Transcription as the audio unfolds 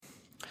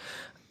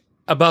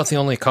About the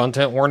only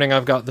content warning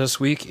I've got this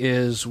week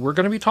is we're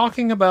going to be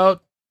talking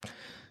about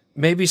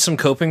maybe some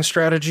coping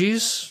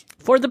strategies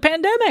for the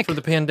pandemic.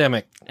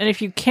 And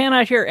if you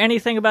cannot hear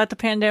anything about the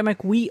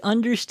pandemic, we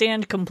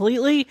understand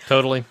completely.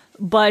 Totally.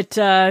 But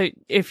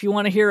if you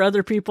want to hear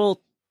other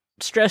people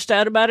stressed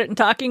out about it and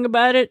talking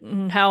about it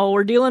and how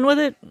we're dealing with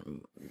it,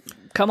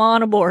 come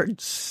on aboard.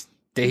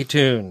 Stay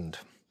tuned.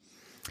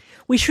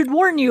 We should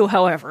warn you,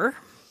 however.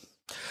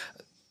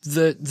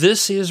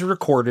 This is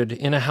recorded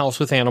in a house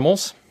with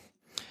animals.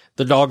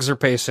 The dogs are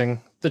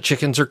pacing. The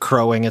chickens are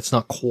crowing. It's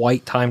not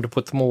quite time to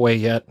put them away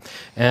yet.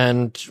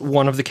 And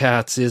one of the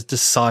cats is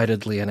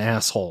decidedly an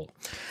asshole.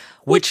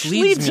 Which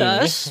leads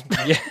us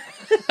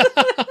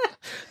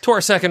to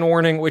our second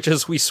warning, which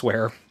is we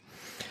swear.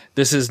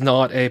 This is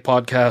not a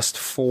podcast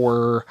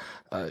for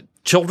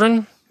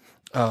children.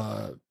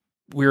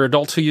 We're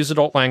adults who use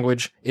adult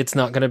language. It's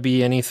not going to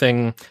be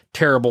anything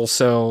terrible.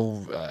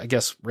 So I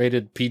guess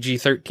rated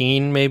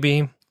PG-13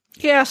 maybe.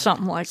 Yeah,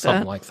 something like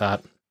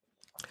that.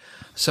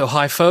 So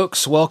hi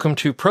folks, welcome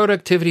to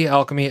Productivity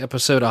Alchemy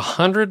episode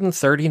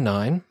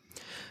 139.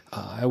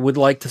 I would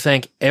like to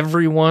thank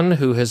everyone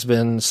who has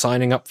been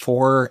signing up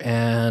for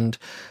and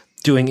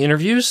doing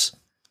interviews.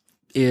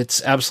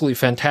 It's absolutely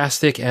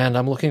fantastic, and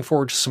I'm looking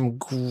forward to some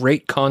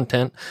great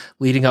content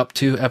leading up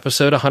to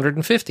episode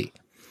 150.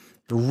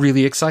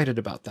 Really excited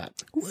about that.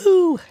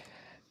 Woo!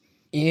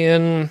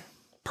 In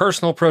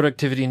personal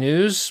productivity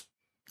news,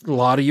 a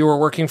lot of you are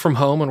working from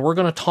home, and we're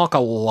going to talk a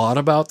lot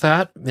about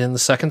that in the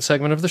second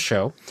segment of the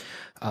show.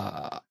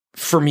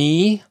 For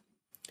me,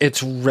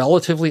 it's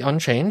relatively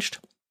unchanged,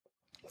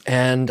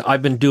 and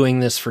I've been doing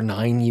this for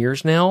 9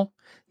 years now,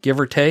 give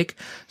or take.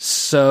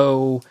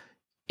 So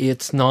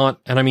it's not,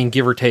 and I mean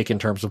give or take in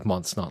terms of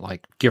months, not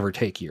like give or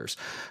take years.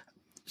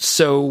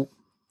 So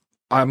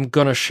I'm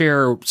going to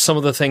share some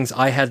of the things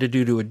I had to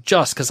do to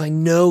adjust, because I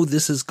know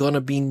this is going to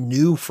be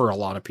new for a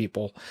lot of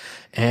people,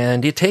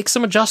 and it takes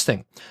some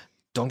adjusting.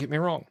 Don't get me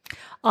wrong.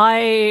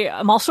 I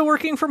am also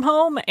working from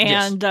home,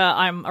 and yes.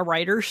 I'm a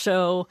writer,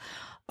 so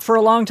for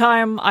a long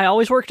time I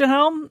always worked at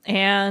home,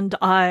 and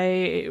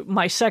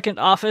my second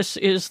office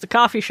is the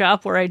coffee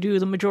shop where I do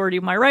the majority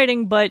of my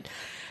writing, but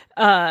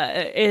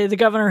the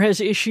governor has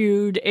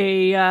issued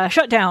a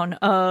shutdown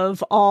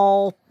of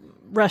all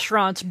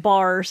restaurants,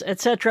 bars,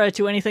 etc.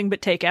 to anything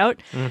but takeout.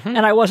 Mm-hmm.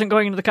 And I wasn't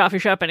going into the coffee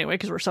shop anyway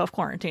because we're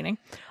self-quarantining.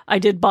 I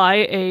did buy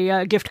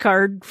a gift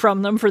card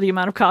from them for the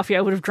amount of coffee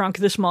I would have drunk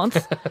this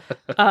month,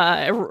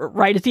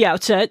 right at the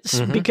outset,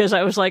 mm-hmm. because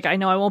I was like, I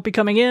know I won't be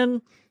coming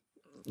in,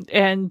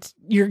 and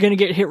you're going to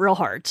get hit real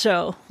hard.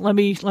 So let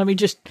me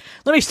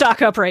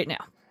stock up right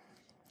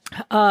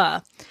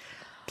now.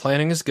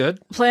 Planning is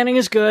good.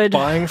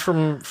 Buying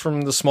from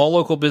the small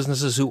local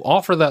businesses who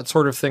offer that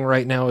sort of thing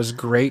right now is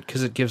great,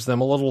 because it gives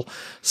them a little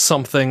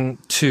something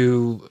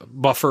to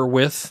buffer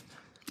with.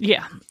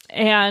 Yeah.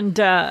 And,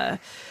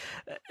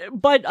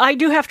 but I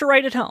do have to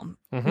write at home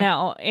mm-hmm.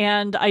 now.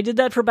 And I did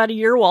that for about a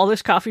year while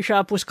this coffee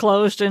shop was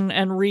closed and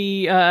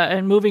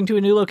moving to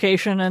a new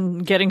location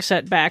and getting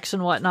setbacks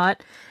and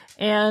whatnot.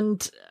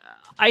 And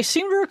I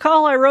seem to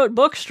recall I wrote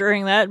books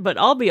during that, but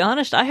I'll be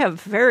honest, I have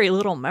very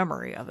little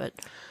memory of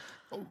it.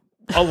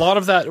 A lot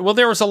of that, well,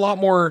 there was a lot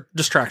more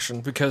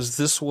distraction because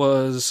this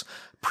was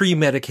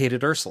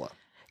pre-medicated Ursula.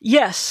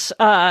 Yes,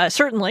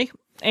 certainly.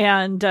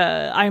 And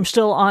I'm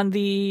still on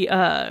the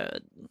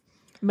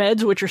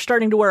meds, which are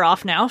starting to wear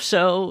off now,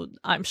 so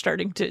I'm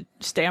starting to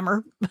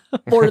stammer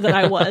more than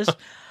I was.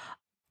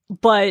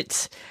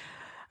 But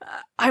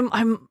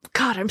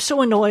I'm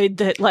so annoyed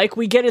that, like,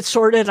 we get it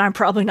sorted and I'm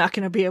probably not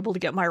going to be able to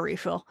get my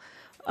refill.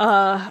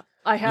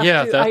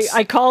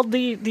 I called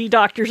the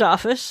doctor's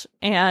office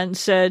and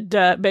said,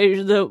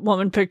 the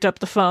woman picked up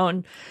the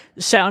phone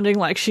sounding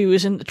like she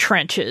was in the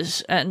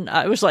trenches. And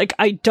I was like,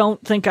 I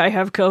don't think I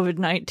have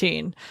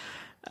COVID-19.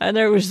 And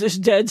there was this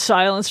dead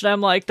silence. And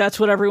I'm like, that's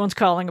what everyone's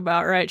calling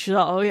about, right? She's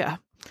all, oh yeah.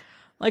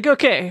 Like,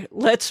 okay,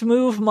 let's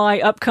move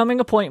my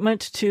upcoming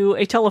appointment to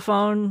a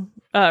telephone,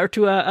 or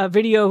to a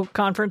video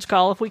conference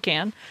call if we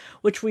can,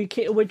 which right.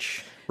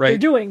 They're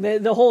doing.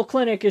 The whole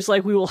clinic is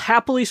like, we will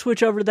happily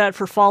switch over to that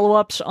for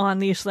follow-ups on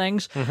these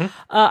things. Mm-hmm.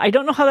 I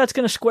don't know how that's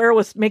going to square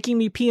with making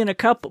me pee in a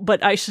cup,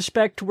 but I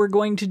suspect we're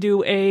going to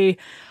do a,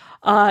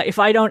 if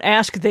I don't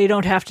ask, they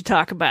don't have to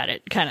talk about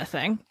it kind of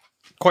thing.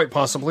 Quite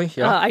possibly,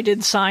 yeah. I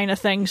did sign a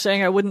thing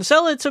saying I wouldn't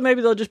sell it, so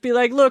maybe they'll just be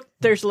like, look,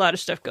 there's a lot of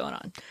stuff going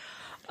on.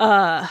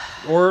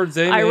 Or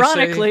they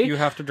may say you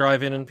have to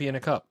drive in and pee in a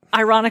cup.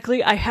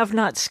 Ironically, I have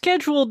not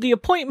scheduled the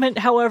appointment,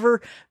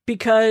 however,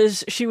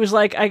 because she was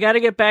like, I got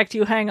to get back to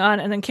you, hang on,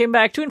 and then came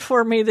back to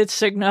inform me that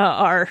Cigna,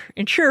 our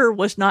insurer,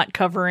 was not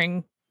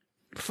covering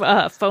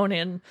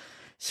phone-in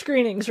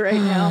screenings right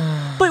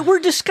now. But we're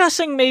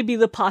discussing maybe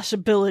the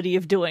possibility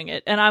of doing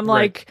it. And I'm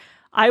like,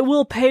 right. I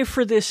will pay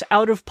for this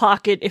out of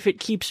pocket if it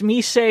keeps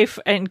me safe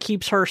and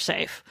keeps her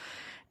safe.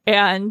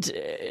 And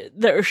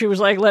she was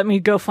like, let me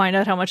go find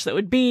out how much that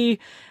would be.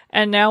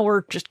 And now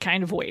we're just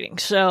kind of waiting.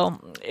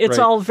 So it's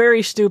all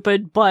very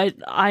stupid, but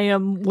I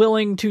am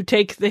willing to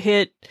take the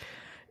hit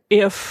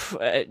if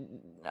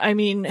I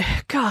mean,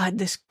 God,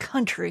 this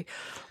country.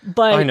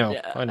 But I know.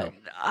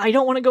 I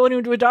don't want to go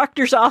into a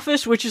doctor's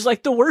office, which is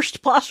like the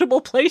worst possible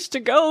place to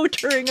go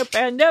during a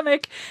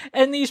pandemic.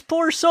 And these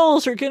poor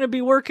souls are going to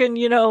be working,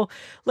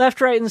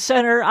 left, right, and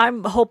center.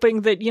 I'm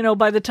hoping that,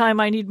 by the time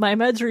I need my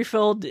meds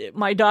refilled,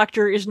 my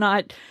doctor is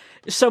not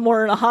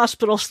somewhere in a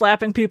hospital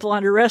slapping people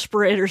under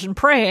respirators and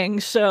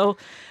praying. So,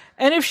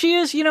 and if she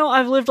is,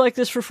 I've lived like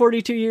this for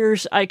 42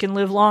 years. I can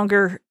live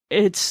longer.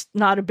 It's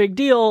not a big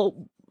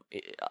deal.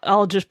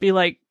 I'll just be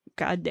like,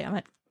 God damn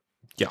it.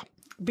 Yeah.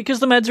 Because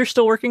the meds are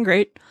still working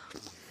great.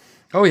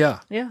 Oh, yeah.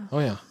 Yeah. Oh,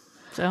 yeah.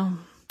 So,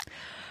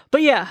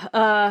 but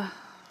yeah,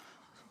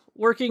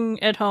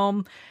 working at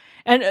home.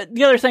 And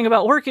the other thing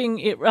about working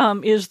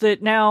is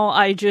that now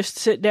I just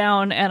sit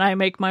down and I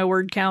make my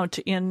word count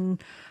in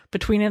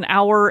between an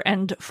hour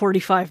and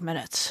 45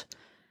 minutes.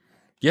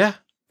 Yeah.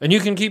 And you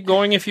can keep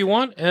going if you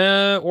want,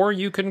 or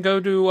you can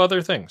go do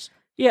other things.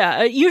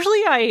 Yeah,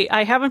 usually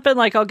I haven't been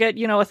like, I'll get,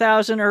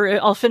 1,000 or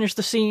I'll finish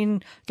the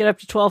scene, get up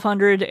to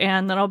 1,200,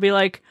 and then I'll be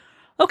like,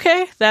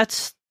 okay,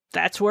 that's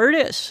where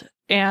it is.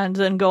 And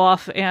then go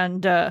off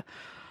and I've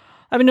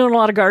been doing a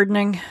lot of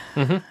gardening.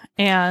 Mm-hmm.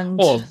 And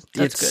well,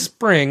 that's it's good.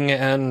 Spring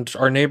and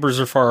our neighbors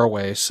are far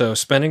away, so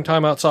spending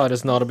time outside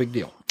is not a big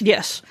deal.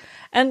 Yes.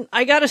 And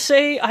I gotta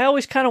say, I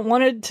always kind of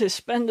wanted to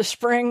spend the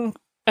spring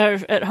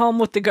at home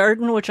with the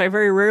garden, which I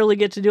very rarely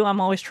get to do.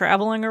 I'm always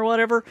traveling or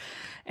whatever.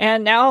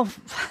 And now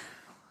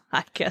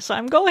I guess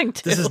I'm going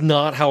to. This is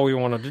not how we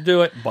wanted to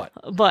do it, but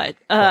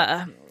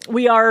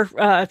we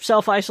are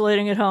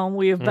self-isolating at home.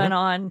 We have been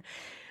on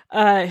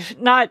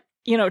not,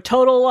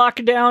 total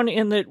lockdown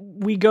in that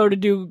we go to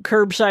do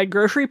curbside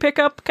grocery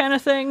pickup kind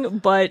of thing,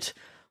 but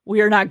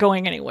we are not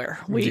going anywhere.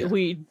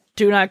 We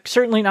do not,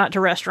 certainly not to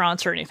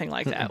restaurants or anything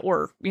like that.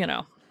 Or,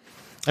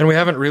 And we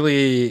haven't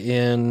really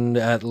in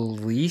at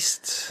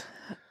least...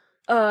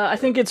 I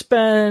think it's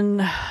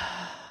been...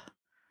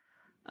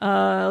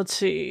 let's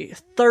see.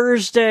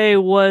 Thursday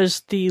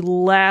was the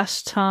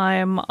last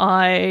time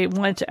I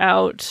went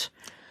out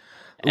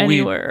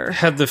anywhere. We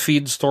had the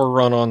feed store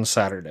run on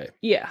Saturday.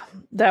 Yeah,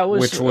 that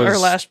was our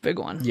last big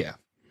one. Yeah.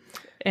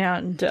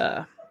 And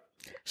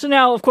so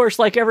now, of course,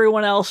 like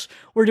everyone else,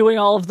 we're doing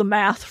all of the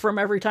math from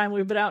every time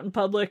we've been out in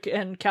public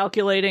and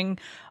calculating,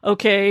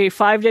 okay,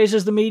 5 days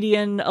is the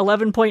median,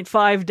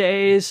 11.5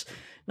 days,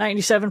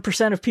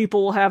 97% of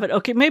people will have it.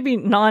 Okay, maybe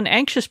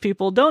non-anxious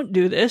people don't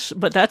do this,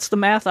 but that's the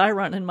math I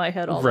run in my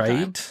head all the time.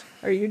 Right.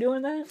 Are you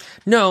doing that?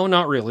 No,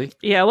 not really.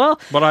 Yeah, well...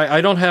 But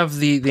I don't have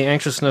the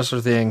anxiousness or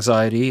the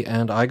anxiety,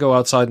 and I go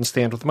outside and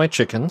stand with my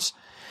chickens.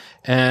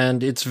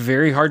 And it's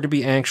very hard to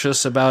be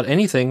anxious about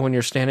anything when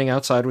you're standing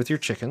outside with your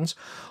chickens.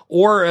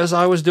 Or, as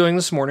I was doing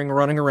this morning,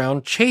 running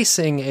around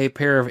chasing a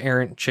pair of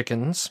errant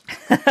chickens,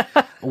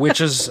 which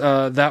is,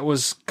 that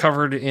was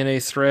covered in a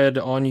thread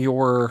on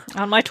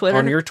my Twitter.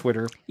 On your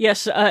Twitter.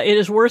 Yes, it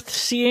is worth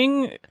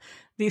seeing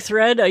the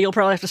thread. You'll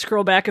probably have to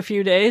scroll back a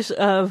few days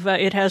of,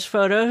 it has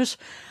photos.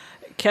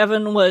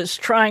 Kevin was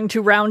trying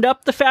to round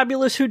up the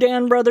fabulous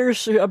Houdan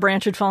brothers. A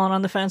branch had fallen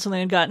on the fence and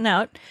they had gotten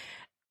out.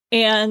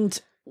 And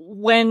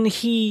when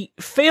he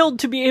failed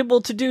to be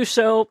able to do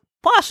so,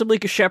 possibly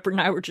because Shepard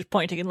and I were just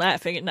pointing and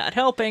laughing and not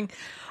helping,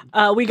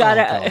 we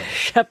got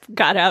Shep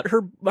got out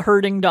her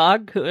herding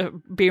dog,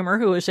 Beamer,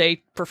 who is a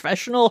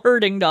professional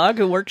herding dog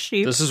who works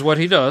sheep. This is what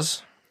he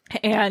does.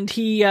 And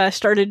he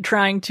started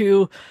trying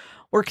to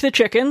work the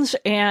chickens,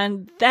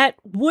 and that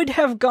would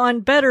have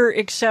gone better,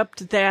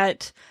 except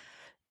that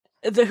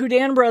the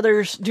Houdan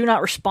brothers do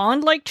not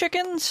respond like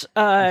chickens.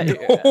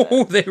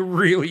 No, they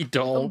really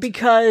don't.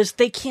 Because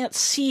they can't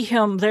see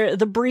him.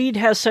 The breed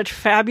has such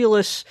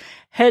fabulous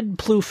head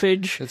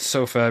plumage. It's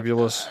so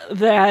fabulous.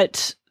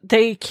 That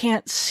they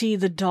can't see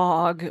the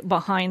dog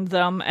behind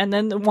them. And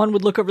then the one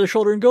would look over their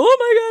shoulder and go, "Oh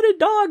my God, a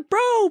dog!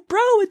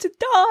 Bro, it's a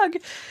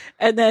dog!"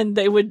 And then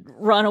they would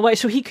run away.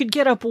 So he could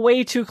get up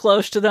way too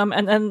close to them.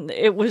 And then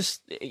it was,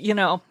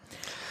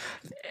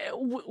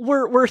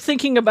 we're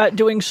thinking about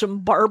doing some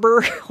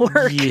barber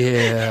work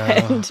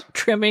and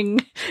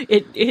trimming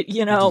it.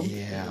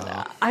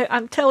 Yeah.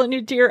 I'm telling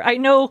you, dear, I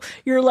know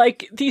you're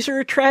like, these are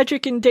a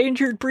tragic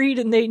endangered breed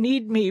and they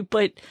need me,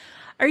 but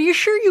are you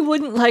sure you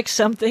wouldn't like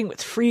something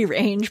with free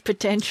range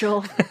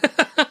potential?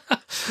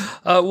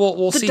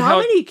 We'll see.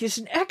 Dominique is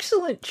an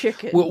excellent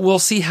chicken. We'll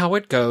see how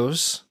it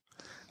goes.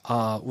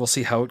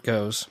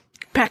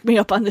 Back me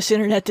up on this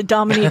internet. The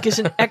Dominique is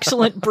an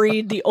excellent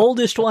breed, the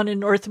oldest one in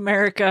North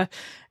America,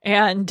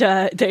 and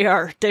they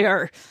are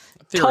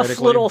tough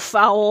little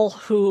fowl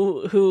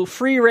who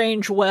free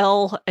range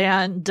well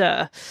and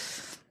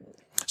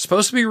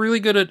supposed to be really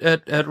good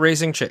at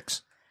raising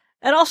chicks.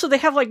 And also they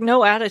have like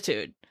no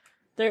attitude.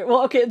 They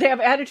have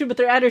attitude, but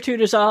their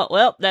attitude is all,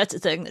 well, that's a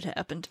thing that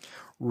happened.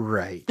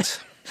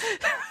 Right.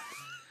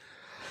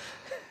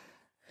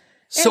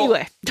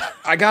 Anyway. So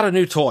I got a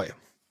new toy.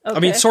 Okay. I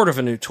mean, sort of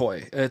a new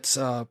toy. It's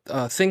a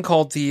thing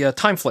called the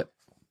Time Flip.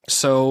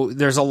 So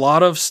there's a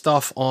lot of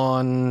stuff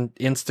on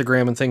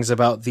Instagram and things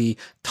about the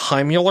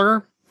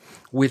Timular,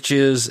 which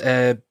is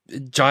a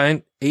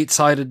giant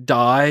 8-sided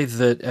die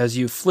that as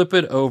you flip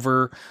it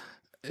over,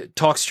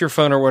 talks to your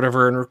phone or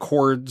whatever and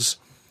records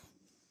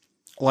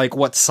like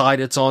what side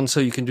it's on so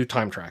you can do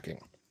time tracking.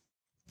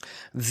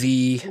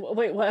 Wait,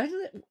 what?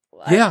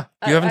 Yeah,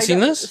 you haven't seen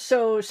this?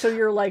 So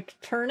you're like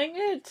turning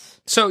it?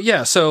 So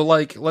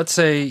like let's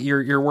say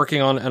you're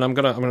working on, and I'm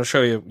gonna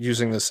show you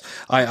using this.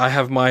 I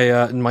have my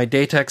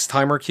Datex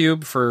timer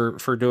cube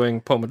for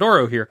doing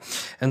Pomodoro here,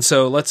 and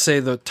so let's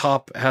say the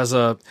top has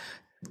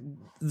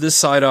this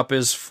side up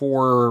is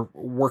for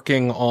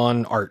working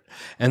on art,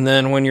 and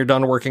then when you're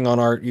done working on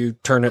art, you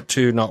turn it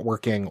to not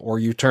working, or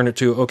you turn it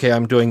to okay,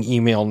 I'm doing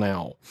email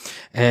now.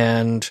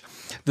 And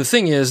the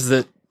thing is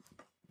that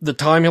the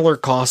timer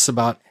costs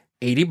about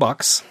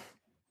 $80,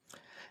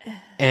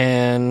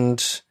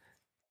 and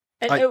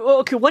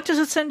okay, what does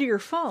it send to your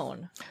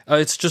phone?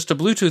 It's just a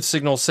Bluetooth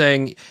signal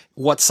saying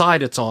what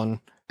side it's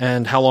on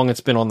and how long it's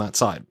been on that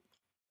side.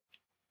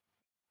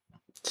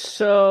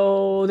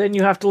 So then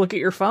you have to look at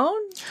your phone?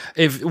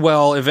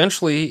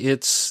 Eventually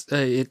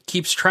it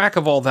keeps track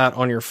of all that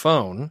on your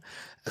phone,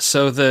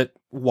 so that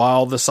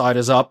while the side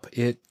is up,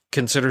 it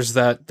considers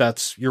that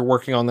that's you're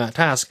working on that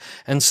task,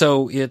 and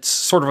so it's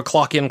sort of a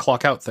clock in,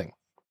 clock out thing.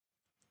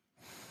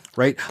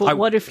 Right? But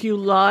what if you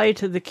lie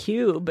to the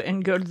cube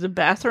and go to the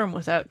bathroom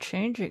without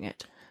changing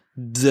it?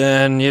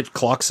 Then it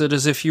clocks it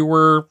as if you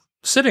were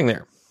sitting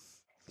there.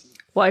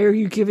 Why are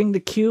you giving the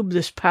cube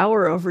this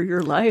power over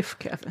your life,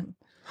 Kevin?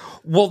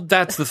 Well,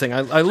 that's the thing.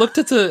 I looked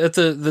at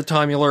the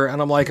timer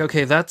and I'm like,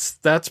 okay,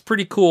 that's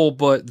pretty cool,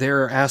 but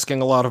they're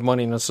asking a lot of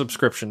money in a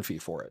subscription fee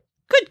for it.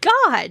 Good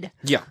God.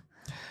 Yeah.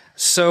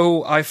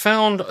 So I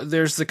found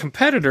there's the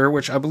competitor,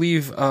 which I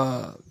believe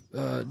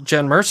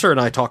Jen Mercer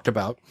and I talked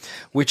about,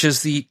 which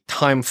is the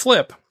Time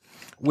Flip,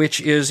 which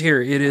is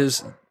here.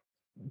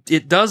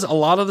 It does a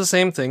lot of the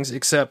same things,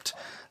 except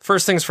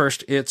first things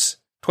first, it's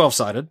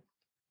 12-sided.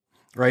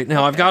 Right now,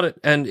 okay. I've got it,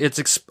 and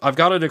I've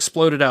got it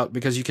exploded out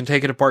because you can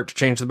take it apart to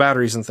change the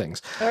batteries and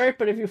things. All right,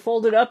 but if you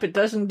fold it up, it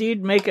does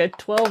indeed make a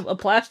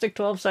plastic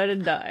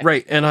 12-sided die.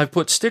 Right, and I've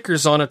put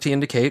stickers on it to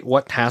indicate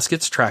what task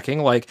it's tracking.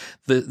 Like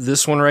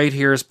this one right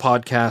here is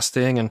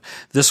podcasting, and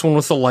this one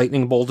with the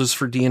lightning bolt is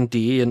for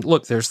D&D. And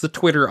look, there's the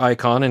Twitter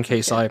icon in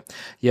case and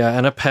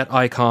a pet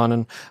icon,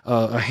 and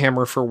a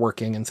hammer for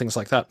working and things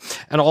like that.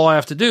 And all I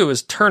have to do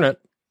is turn it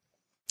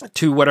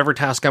to whatever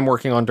task I'm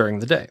working on during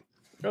the day.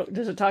 Oh,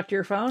 does it talk to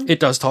your phone? It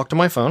does talk to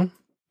my phone.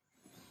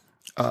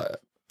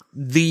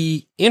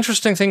 The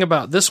interesting thing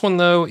about this one,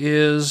 though,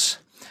 is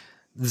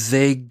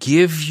they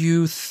give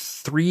you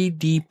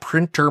 3D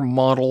printer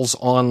models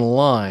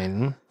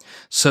online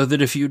so that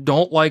if you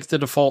don't like the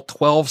default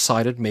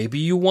 12-sided, maybe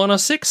you want a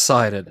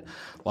 6-sided,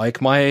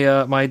 like my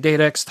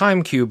Datex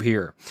Time Cube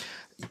here.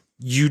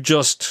 You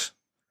just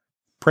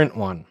print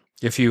one.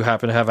 If you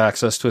happen to have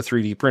access to a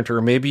 3D printer,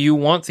 or maybe you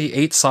want the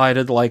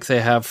 8-sided like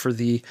they have for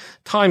the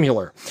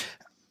Timular.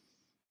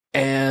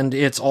 And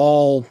it's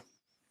all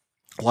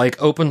like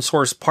open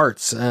source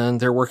parts, and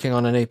they're working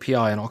on an API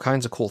and all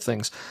kinds of cool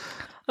things.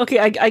 Okay,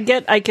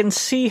 I can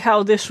see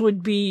how this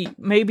would be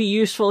maybe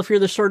useful if you're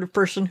the sort of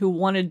person who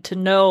wanted to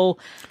know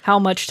how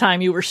much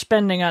time you were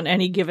spending on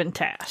any given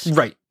task.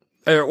 Right.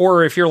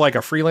 Or if you're like a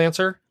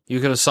freelancer, you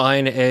could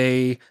assign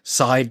a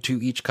side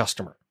to each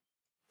customer.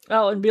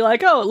 Oh, and be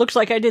like, oh, it looks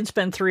like I did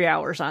spend 3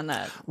 hours on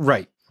that.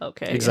 Right.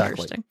 Okay,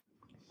 exactly.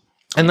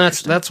 And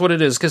that's what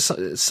it is,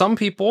 because some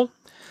people...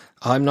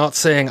 I'm not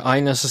saying I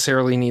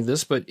necessarily need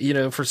this, but,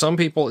 for some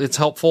people, it's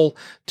helpful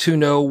to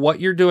know what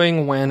you're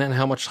doing, when, and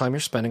how much time you're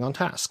spending on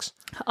tasks.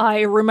 I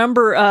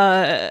remember,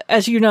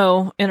 as you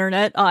know,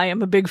 Internet, I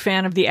am a big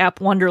fan of the app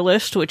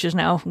Wunderlist, which is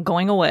now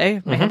going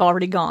away. May have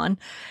already gone.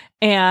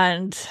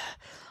 And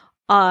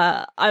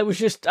I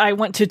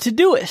went to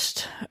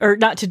Todoist, or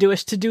not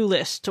Todoist, To-Do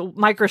List,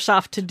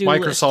 Microsoft To-Do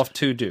List. Microsoft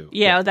To-Do.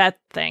 Yeah, that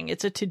thing.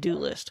 It's a to-do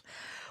list,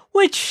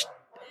 which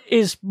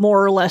is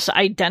more or less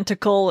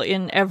identical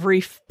in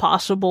every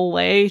possible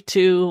way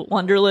to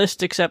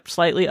Wunderlist, except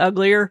slightly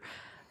uglier.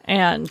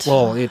 And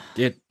well,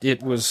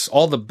 it was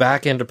all the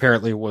back end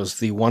apparently was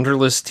the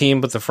Wunderlist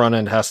team, but the front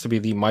end has to be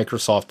the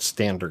Microsoft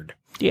standard.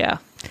 Yeah,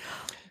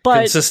 but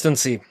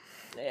consistency.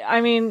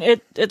 I mean,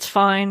 it's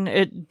fine.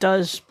 It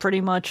does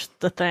pretty much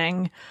the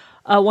thing.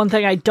 One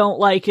thing I don't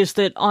like is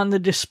that on the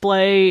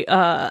display,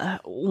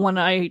 when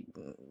I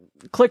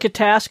click a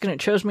task and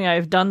it shows me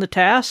I've done the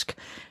task,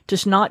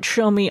 does not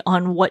show me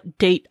on what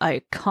date I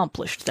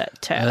accomplished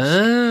that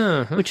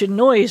task, which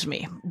annoys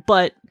me.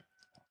 But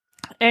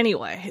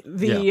anyway,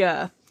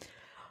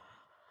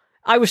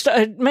 I was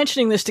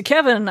mentioning this to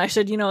Kevin, and I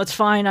said, it's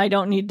fine. I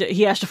don't need to.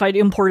 He asked if I'd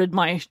imported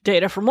my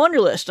data from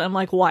Wunderlist. I'm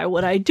like, why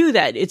would I do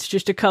that? It's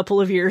just a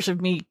couple of years of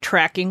me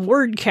tracking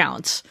word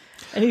counts.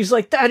 And he's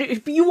like,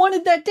 "That you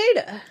wanted that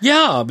data."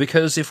 Yeah,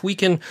 because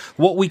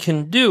what we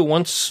can do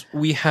once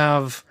we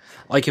have,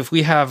 like, if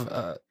we have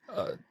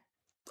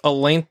a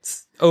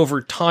length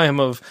over time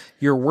of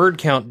your word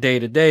count day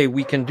to day,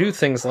 we can do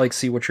things like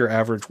see what your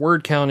average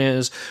word count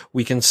is.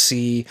 We can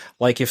see,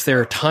 like, if there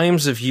are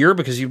times of year,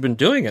 because you've been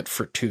doing it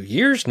for 2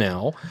 years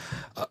now,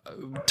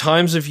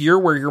 times of year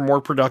where you're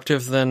more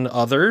productive than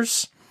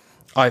others.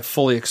 I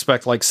fully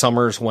expect, like,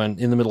 summers when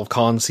in the middle of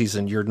con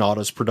season, you're not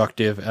as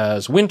productive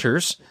as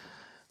winters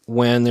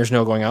when there's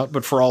no going out.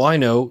 But for all I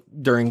know,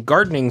 during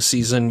gardening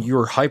season,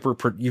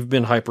 you've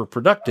been hyper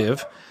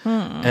productive.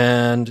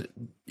 And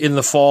in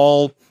the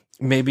fall,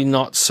 maybe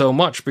not so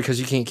much because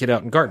you can't get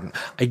out and garden.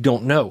 I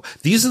don't know.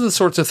 These are the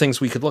sorts of things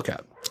we could look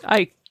at.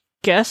 I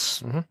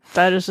guess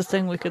that is a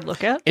thing we could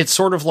look at. It's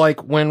sort of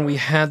like when we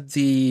had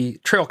the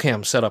trail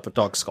cam set up at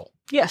Dog Skull.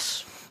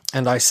 Yes.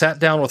 And I sat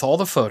down with all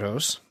the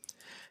photos,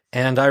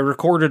 and I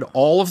recorded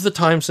all of the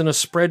times in a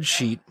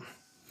spreadsheet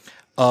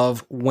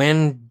of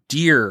when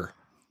deer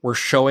were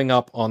showing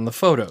up on the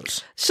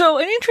photos. So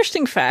an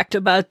interesting fact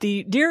about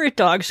the deer at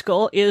Dog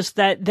Skull is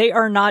that they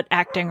are not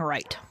acting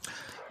right.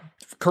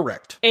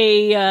 Correct.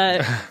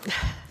 A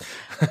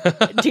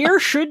deer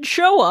should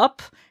show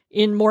up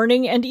in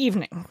morning and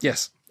evening.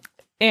 Yes.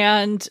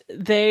 And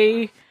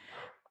they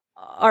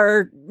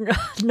are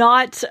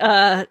not...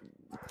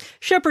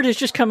 Shepard has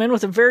just come in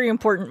with a very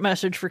important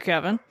message for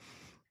Kevin,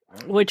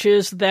 which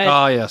is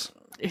that... yes.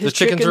 The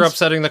chickens are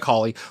upsetting the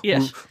collie.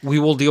 Yes. We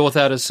will deal with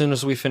that as soon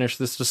as we finish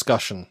this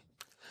discussion.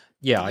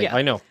 Yeah.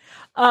 I know.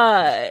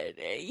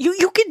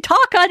 You can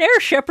talk on air,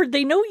 Shepard.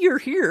 They know you're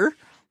here.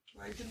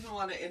 I didn't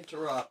want to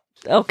interrupt.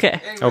 Okay.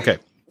 Anyway, Okay.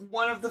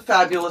 One of the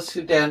fabulous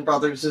Houdan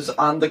brothers is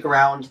on the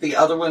ground. The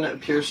other one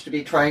appears to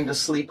be trying to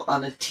sleep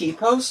on a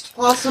T-post,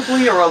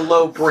 possibly, or a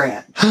low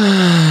branch.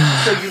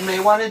 So you may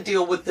want to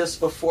deal with this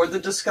before the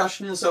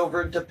discussion is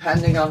over,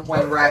 depending on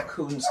when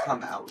raccoons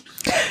come out.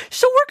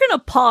 So we're going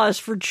to pause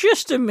for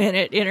just a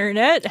minute,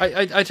 Internet.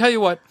 I tell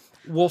you what,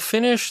 we'll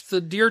finish the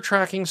deer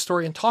tracking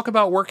story and talk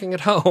about working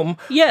at home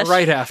Yes.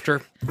 right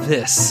after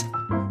this.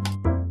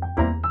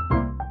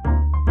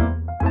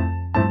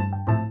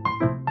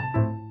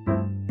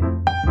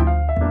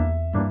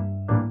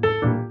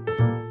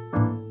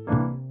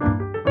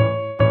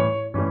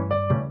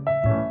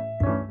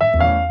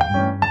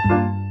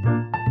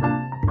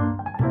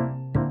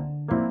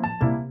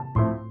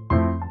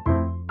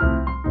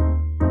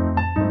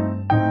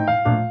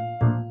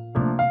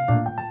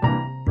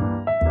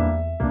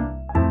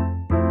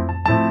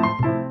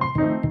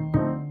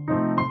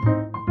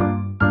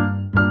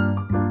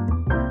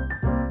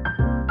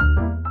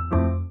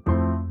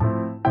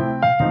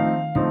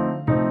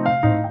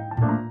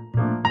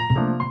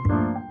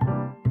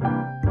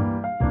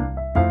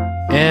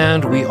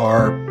 And we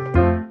are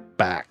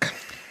back.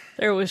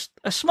 There was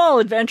a small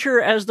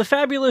adventure as the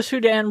fabulous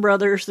Houdan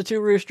brothers, the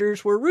two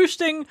roosters, were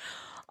roosting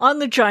on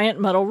the giant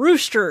metal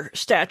rooster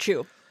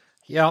statue.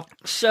 Yeah.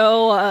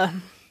 So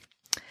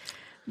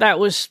that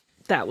was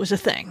a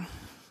thing.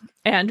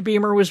 And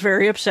Beamer was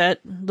very upset,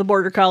 the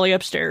border collie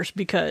upstairs,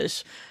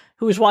 because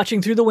who was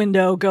watching through the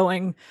window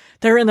going,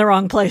 they're in the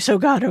wrong place, oh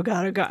God, oh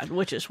God, oh God,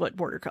 which is what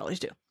border collies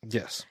do.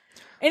 Yes.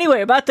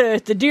 Anyway, about the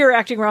deer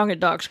acting wrong at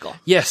Dog Skull.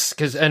 Yes,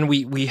 and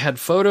we had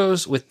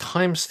photos with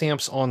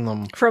timestamps on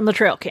them. From the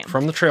trail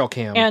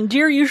cam. And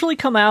deer usually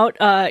come out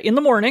in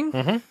the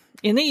morning.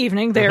 In the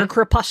evening, they are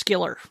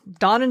crepuscular,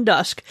 dawn and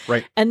dusk.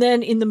 Right. And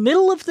then in the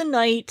middle of the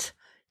night,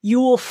 you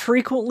will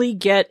frequently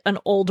get an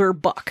older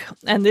buck.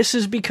 And this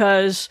is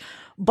because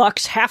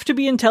bucks have to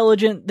be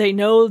intelligent. They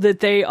know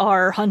that they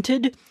are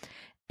hunted.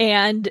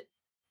 And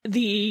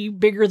the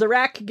bigger the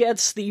rack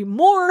gets, the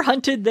more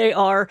hunted they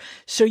are.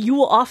 So you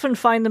will often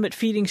find them at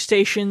feeding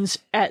stations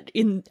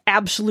in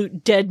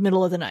absolute dead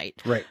middle of the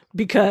night. Right.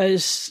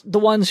 Because the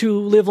ones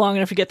who live long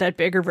enough to get that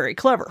big are very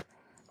clever.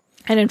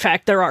 And in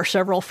fact, there are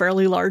several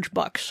fairly large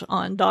bucks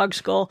on Dog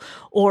Skull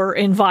or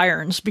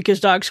environs because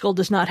Dog Skull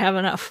does not have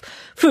enough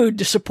food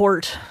to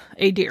support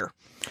a deer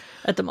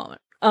at the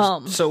moment.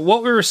 So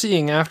what we were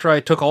seeing after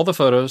I took all the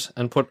photos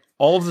and put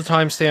all of the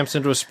timestamps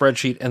into a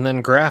spreadsheet and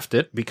then graphed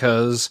it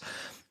because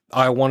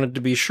I wanted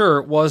to be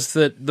sure was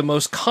that the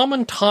most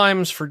common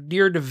times for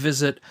deer to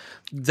visit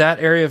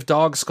that area of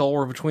Dog Skull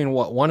were between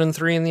 1 and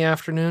 3 in the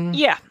afternoon?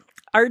 Yeah.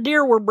 Our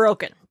deer were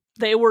broken.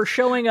 They were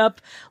showing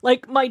up,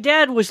 like my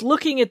dad was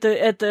looking at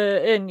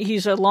and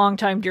he's a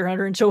longtime deer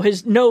hunter, and so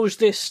knows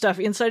this stuff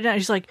inside and out.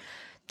 He's like,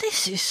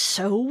 this is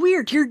so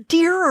weird. Your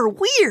deer are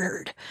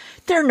weird.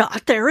 They're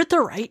not there at the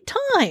right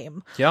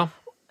time. Yeah.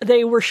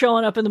 They were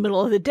showing up in the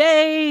middle of the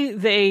day.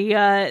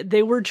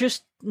 They were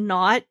just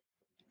not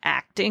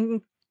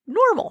acting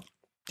normal.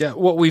 Yeah,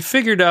 what we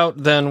figured out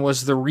then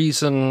was the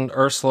reason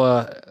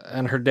Ursula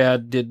and her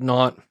dad did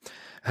not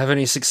have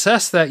any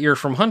success that year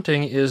from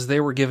hunting is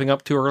they were giving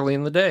up too early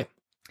in the day.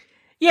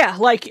 Yeah,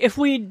 like if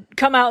we'd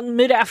come out in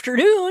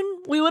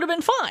mid-afternoon, we would have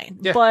been fine.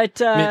 Yeah. But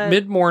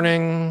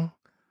mid-morning,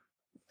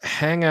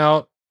 hang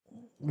out,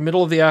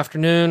 middle of the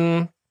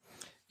afternoon,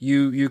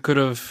 you could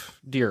have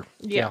deer.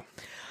 Yeah.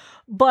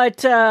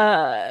 But,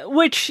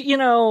 which,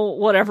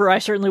 whatever, I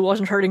certainly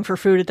wasn't hurting for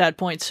food at that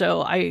point,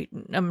 so I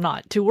am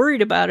not too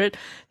worried about it.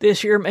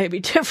 This year may be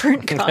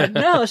different, God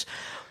knows.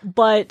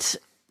 But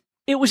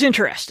it was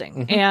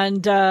interesting. Mm-hmm.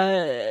 And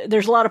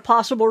there's a lot of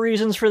possible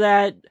reasons for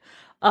that.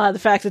 The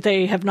fact that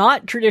they have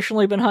not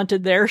traditionally been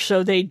hunted there,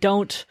 so they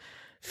don't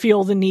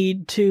feel the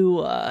need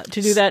to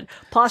do that.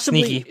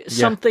 Possibly Sneaky, yeah.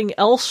 something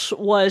else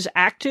was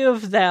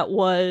active that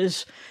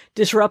was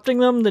disrupting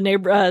them. The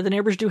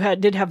neighbors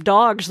did have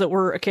dogs that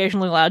were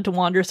occasionally allowed to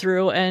wander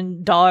through,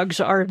 and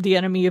dogs are the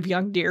enemy of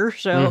young deer.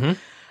 So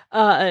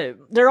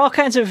there are all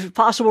kinds of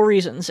possible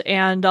reasons,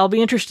 and I'll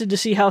be interested to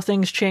see how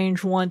things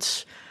change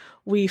once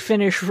we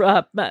finish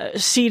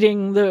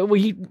seeding.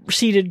 We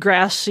seeded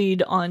grass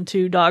seed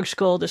onto Dog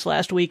Skull this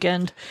last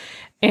weekend.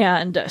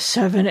 And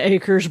 7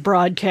 acres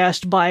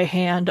broadcast by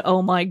hand.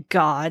 Oh my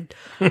God.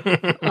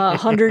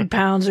 100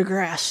 pounds of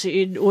grass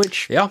seed,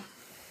 which,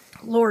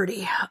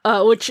 lordy,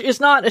 which is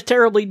not a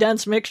terribly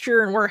dense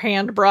mixture, and we're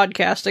hand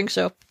broadcasting,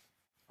 so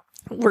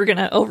we're going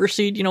to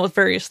overseed, with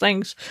various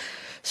things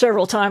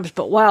several times,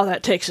 but wow,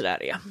 that takes it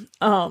out of you.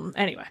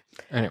 Anyway.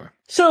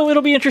 So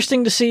it'll be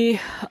interesting to see.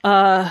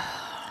 I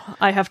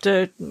have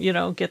to,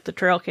 get the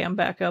trail cam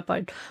back up.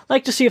 I'd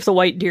like to see if the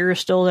white deer is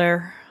still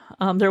there.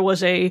 There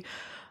was a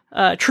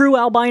true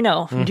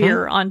albino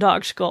deer on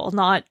Dog Skull,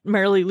 not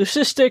merely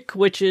leucistic,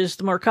 which is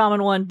the more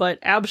common one, but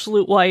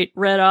absolute white,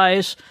 red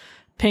eyes,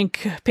 pink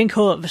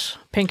hooves,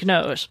 pink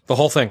nose. The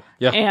whole thing,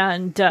 yeah.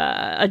 And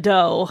a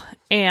doe.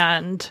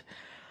 And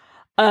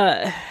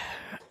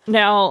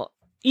now,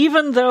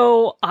 even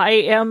though I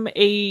am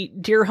a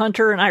deer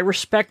hunter and I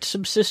respect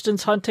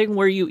subsistence hunting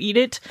where you eat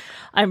it,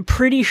 I'm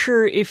pretty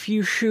sure if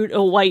you shoot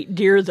a white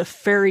deer, the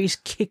fairies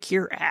kick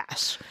your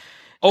ass.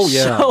 Oh,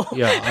 yeah.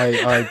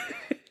 Yeah,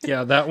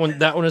 yeah, that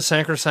one is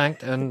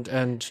sacrosanct and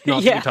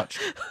not to be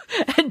touched.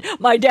 And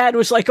my dad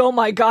was like, "Oh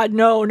my God,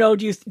 no!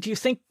 Do you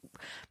think,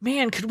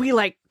 man, could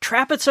we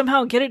trap it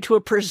somehow and get it to a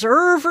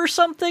preserve or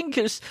something?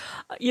 Because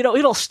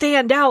it'll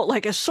stand out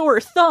like a sore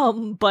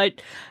thumb."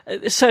 But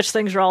such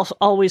things are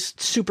always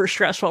super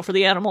stressful for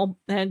the animal,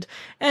 and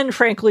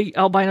frankly,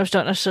 albinos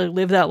don't necessarily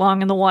live that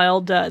long in the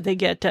wild. They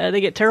get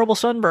terrible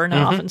sunburn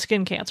and often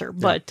skin cancer,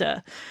 but.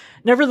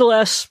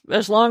 Nevertheless,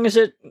 as long as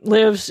it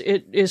lives,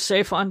 it is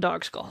safe on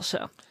Dog Skull.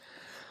 So,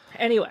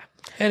 anyway.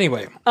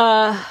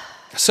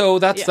 So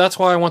that's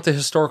why I want the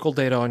historical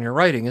data on your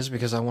writing, is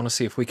because I want to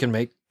see if we can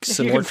make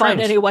similar trends. You can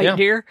find any white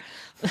deer?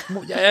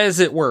 As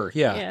it were,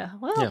 yeah. Yeah,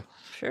 well,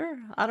 sure.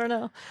 I don't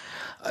know.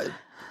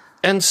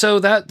 And so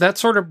that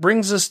sort of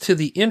brings us to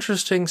the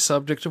interesting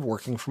subject of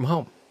working from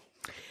home.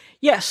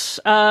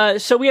 Yes.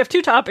 So we have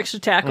 2 topics to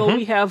tackle.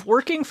 We have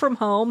working from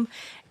home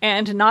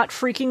and not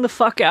freaking the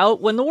fuck out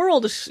when the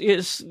world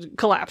is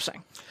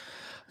collapsing.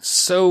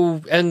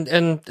 So, and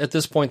at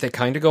this point, they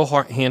kind of go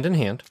hand in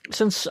hand.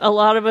 Since a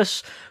lot of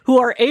us who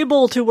are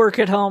able to work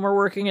at home are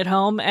working at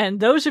home, and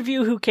those of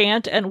you who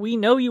can't, and we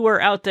know you are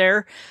out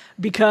there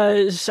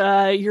because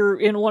you're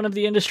in one of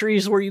the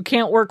industries where you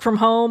can't work from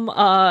home,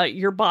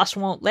 your boss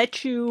won't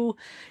let you,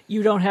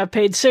 you don't have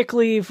paid sick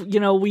leave,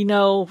 we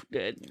know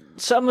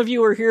some of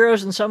you are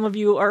heroes and some of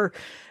you are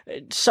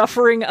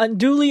suffering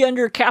unduly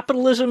under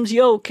capitalism's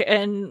yoke,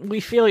 and we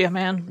feel you,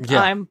 man.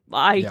 Yeah.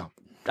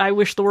 I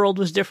wish the world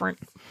was different.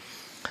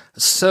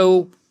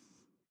 So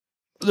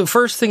the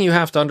first thing you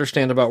have to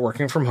understand about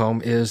working from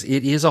home is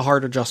it is a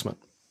hard adjustment.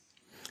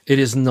 It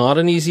is not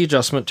an easy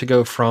adjustment to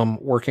go from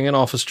working an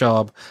office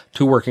job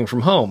to working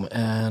from home.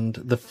 And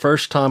the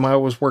first time I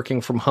was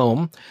working from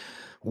home,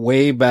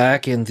 way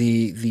back in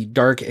the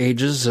dark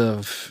ages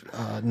of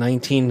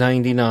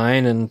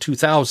 1999 and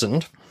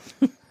 2000,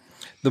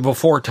 the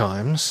before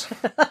times,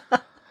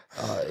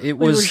 we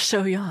were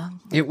so young.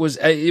 It was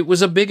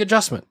a big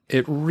adjustment.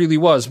 It really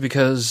was,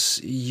 because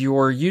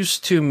you're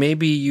used to,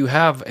 maybe you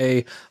have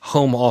a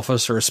home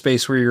office or a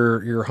space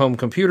where your home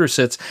computer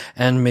sits,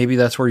 and maybe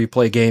that's where you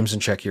play games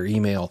and check your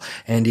email,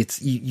 and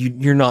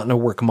you're not in a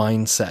work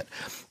mindset.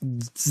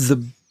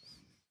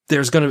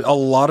 There's going to be a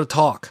lot of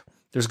talk.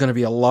 There's going to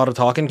be a lot of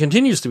talk, and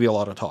continues to be a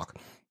lot of talk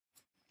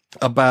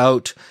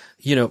about,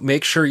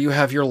 make sure you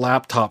have your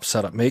laptop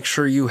set up. Make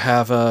sure you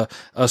have a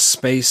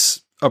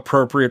space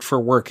appropriate for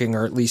working,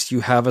 or at least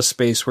you have a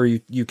space where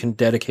you can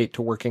dedicate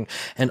to working.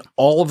 And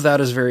all of that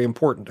is very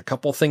important. A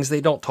couple of things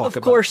they don't talk about.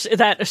 Of course,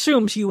 that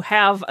assumes you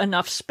have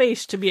enough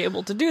space to be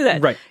able to do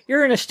that. Right.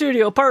 You're in a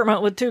studio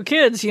apartment with 2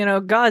 kids,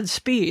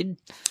 Godspeed.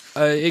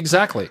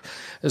 Exactly.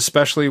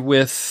 Especially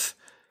with,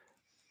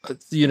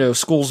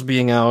 schools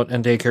being out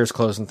and daycares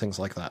closed and things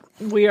like that.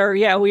 We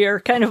are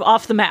kind of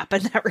off the map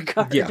in that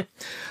regard. Yeah.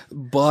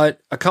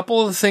 But a couple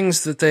of the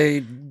things that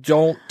they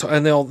don't,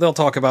 and they'll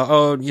talk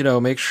about,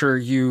 make sure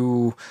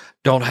you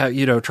don't have,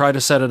 try to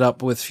set it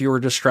up with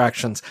fewer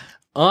distractions.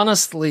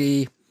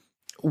 Honestly,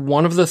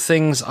 one of the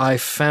things I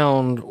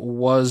found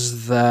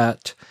was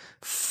that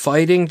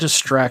fighting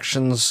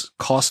distractions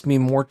cost me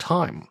more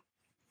time.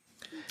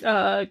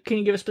 Can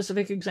you give a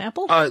specific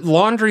example?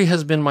 Laundry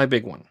has been my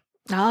big one.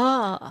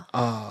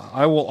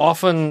 I will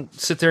often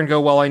sit there and go,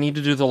 well, I need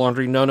to do the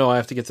laundry. No, I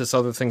have to get this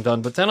other thing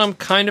done. But then I'm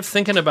kind of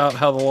thinking about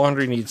how the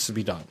laundry needs to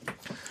be done.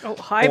 Oh,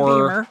 hi,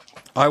 Beamer.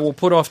 I will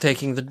put off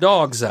taking the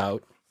dogs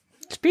out.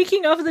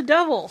 Speaking of the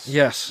devils.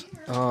 Yes,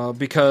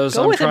 because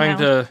I'm trying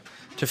to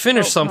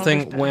finish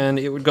something when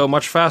it would go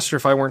much faster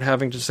if I weren't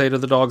having to say to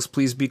the dogs,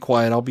 please be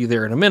quiet, I'll be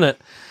there in a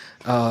minute.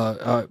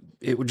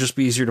 It would just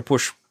be easier to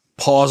push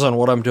pause on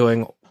what I'm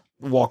doing,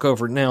 walk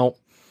over. Now,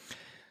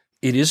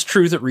 it is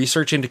true that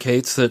research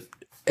indicates that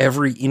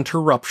every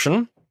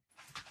interruption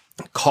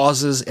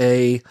causes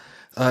it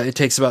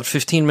takes about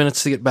 15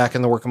 minutes to get back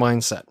in the work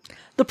mindset.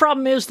 The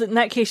problem is that in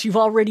that case, you've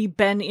already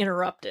been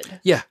interrupted.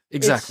 Yeah,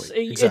 exactly.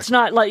 It's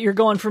not like you're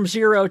going from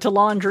 0 to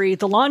laundry.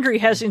 The laundry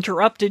has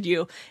interrupted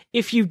you.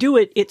 If you do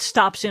it, it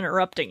stops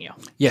interrupting you.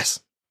 Yes.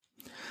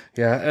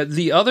 Yeah.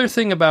 The other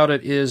thing about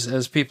it is,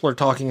 as people are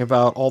talking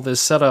about all this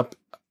setup,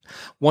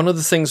 one of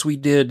the things we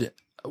did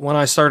when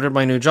I started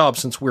my new job,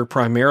 since we're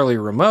primarily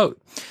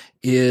remote,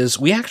 is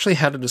we actually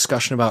had a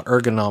discussion about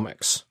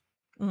ergonomics.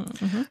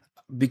 Mm-hmm.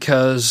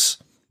 Because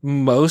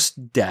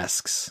most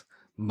desks,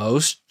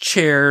 most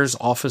chairs,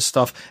 office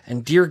stuff,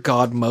 and dear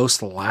God,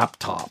 most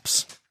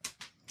laptops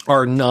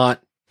are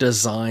not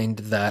designed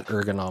that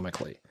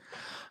ergonomically.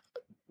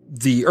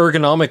 The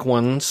ergonomic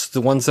ones,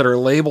 the ones that are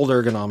labeled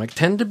ergonomic,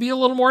 tend to be a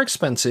little more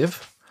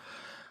expensive.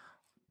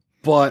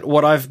 But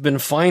what I've been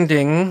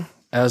finding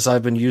as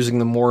I've been using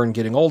them more and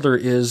getting older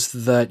is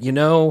that,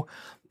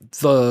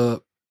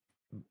 the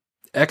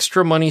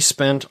extra money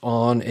spent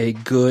on a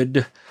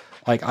good,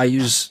 like I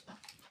use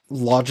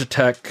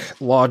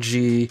Logitech,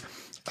 Logi,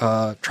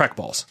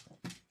 trackballs,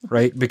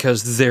 right?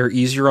 Because they're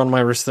easier on my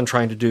wrist than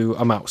trying to do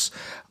a mouse.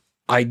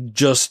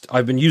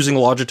 I've been using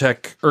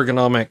Logitech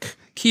ergonomic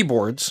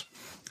keyboards,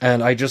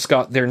 and I just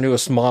got their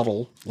newest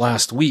model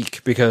last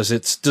week because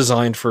it's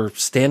designed for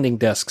standing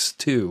desks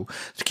too,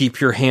 to keep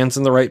your hands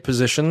in the right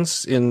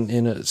positions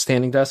in a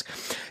standing desk.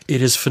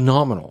 It is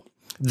phenomenal.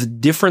 The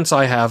difference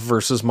I have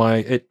versus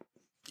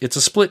it's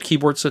a split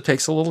keyboard, so it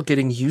takes a little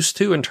getting used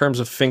to in terms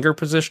of finger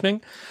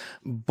positioning,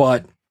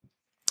 but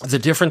the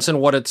difference in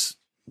what it's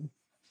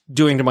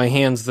doing to my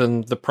hands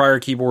than the prior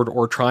keyboard,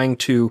 or trying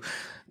to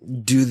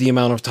do the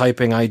amount of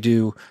typing I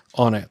do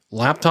on a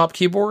laptop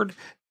keyboard,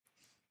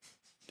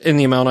 and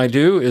the amount I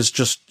do is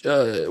just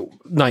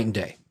night and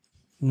day.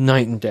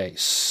 Night and day.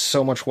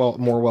 So much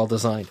more well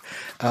designed.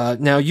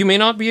 Now, you may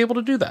not be able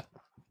to do that.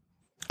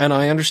 And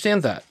I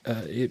understand that.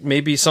 It may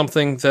be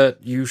something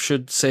that you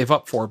should save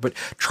up for, but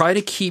try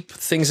to keep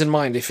things in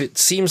mind. If it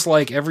seems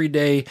like every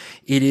day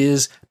it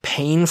is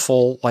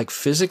painful, like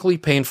physically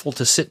painful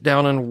to sit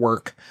down and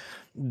work,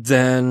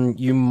 then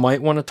you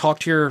might want to talk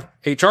to your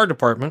HR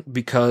department,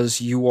 because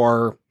you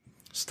are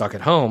stuck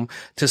at home,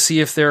 to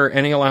see if there are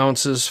any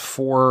allowances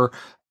for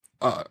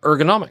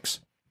ergonomics,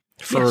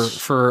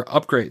 for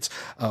upgrades.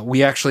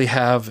 We actually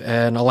have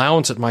an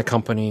allowance at my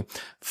company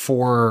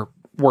for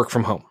work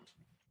from home.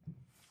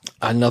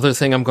 Another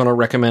thing I'm going to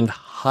recommend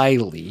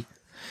highly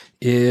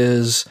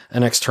is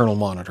an external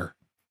monitor.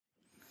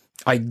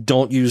 I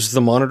don't use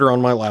the monitor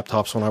on my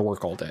laptops when I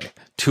work all day.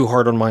 Too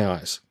hard on my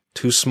eyes.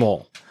 Too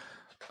small.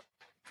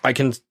 I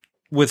can,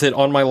 with it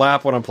on my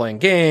lap when I'm playing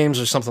games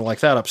or something like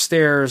that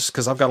upstairs,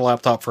 because I've got a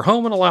laptop for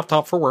home and a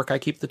laptop for work. I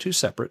keep the two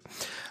separate.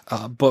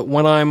 But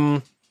when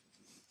I'm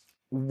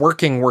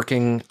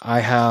working,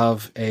 I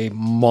have a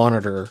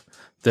monitor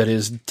that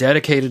is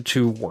dedicated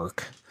to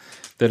work,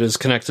 that is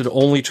connected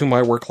only to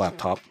my work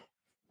laptop.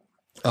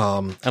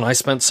 And I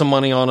spent some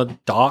money on a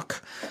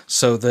dock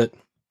so that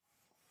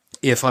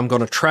if I'm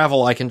going to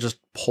travel, I can just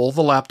pull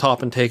the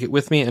laptop and take it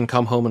with me and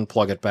come home and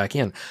plug it back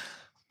in.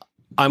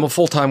 I'm a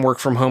full-time work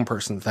from home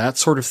person. That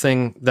sort of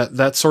thing,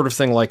 that sort of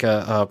thing, like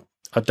a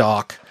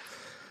dock,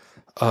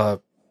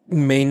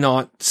 may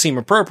not seem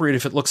appropriate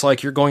if it looks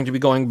like you're going to be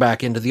going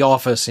back into the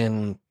office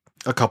in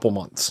a couple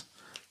months,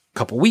 a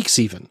couple weeks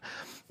even.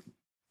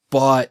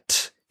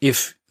 But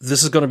if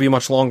this is going to be a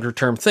much longer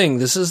term thing,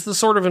 this is the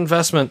sort of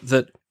investment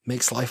that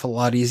makes life a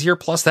lot easier.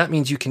 Plus, that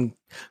means you can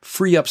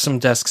free up some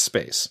desk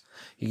space.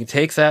 You can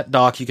take that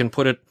dock, you can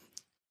put it,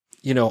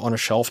 on a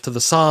shelf to the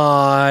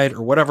side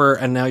or whatever,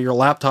 and now your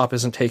laptop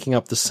isn't taking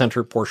up the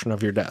center portion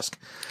of your desk.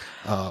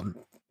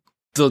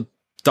 The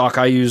dock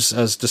I use,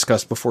 as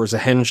discussed before, is a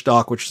hinge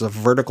dock, which is a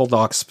vertical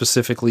dock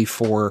specifically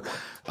for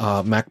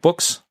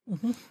MacBooks.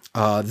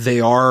 Mm-hmm. They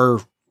are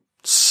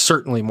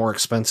certainly more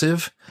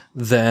expensive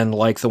than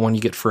like the one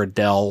you get for a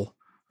Dell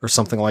or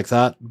something like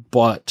that.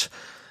 But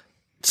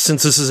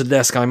since this is a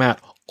desk I'm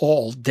at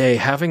all day,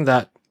 having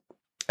that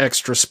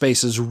extra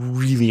space is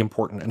really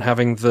important, and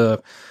having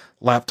the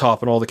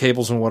laptop and all the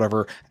cables and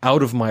whatever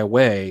out of my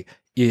way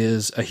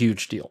is a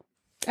huge deal.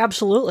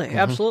 Absolutely. Mm-hmm.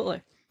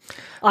 Absolutely.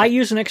 I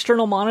use an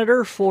external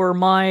monitor for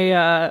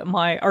my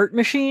my art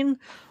machine,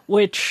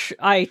 which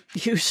I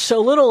use so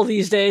little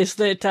these days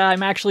that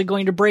I'm actually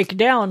going to break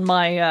down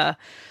my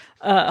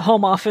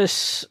home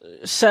office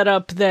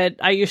setup that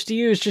I used to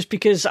use, just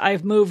because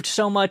I've moved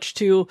so much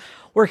to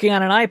working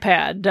on an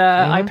iPad,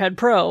 iPad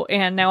Pro,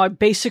 and now I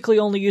basically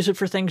only use it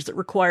for things that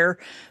require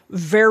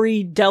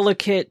very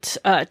delicate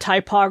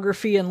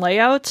typography and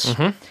layouts.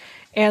 Mm-hmm.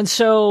 And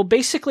so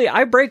basically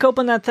I break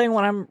open that thing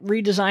when I'm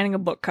redesigning a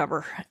book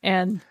cover,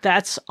 and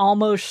that's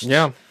almost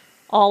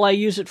all I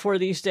use it for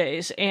these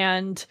days.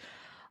 And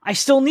I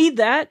still need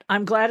that.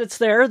 I'm glad it's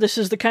there. This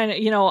is the kind of,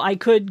 I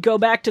could go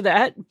back to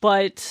that,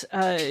 but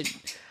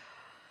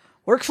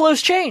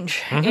workflows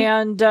change,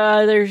 and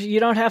you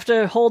don't have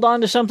to hold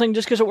on to something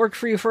just because it worked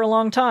for you for a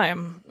long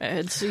time.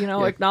 It's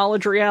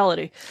acknowledge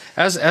reality.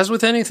 As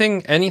with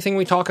anything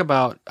we talk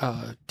about,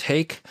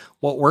 take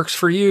what works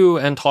for you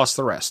and toss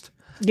the rest.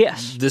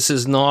 Yes, this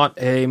is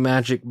not a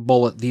magic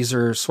bullet. These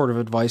are sort of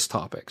advice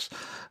topics.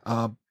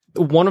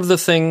 One of the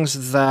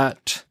things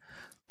that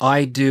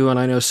I do, and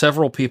I know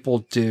several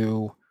people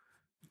do,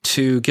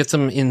 to get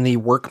them in the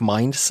work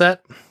mindset,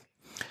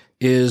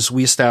 is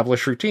we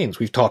establish routines.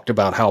 We've talked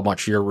about how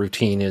much your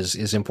routine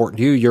is important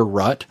to you, your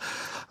rut.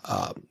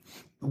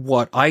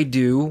 What I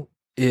do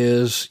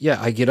is,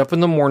 I get up in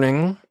the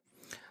morning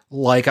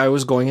like I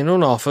was going into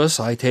an office.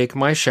 I take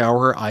my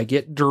shower. I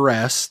get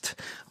dressed.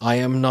 I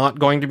am not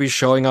going to be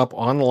showing up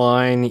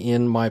online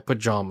in my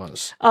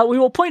pajamas. We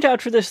will point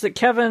out for this that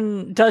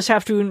Kevin does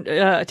have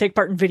to take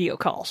part in video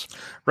calls.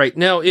 Right.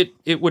 Now,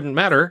 it wouldn't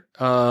matter.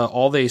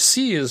 All they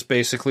see is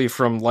basically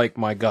from like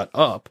my gut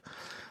up.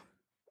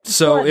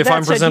 So But if that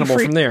I'm said, he presentable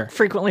from there.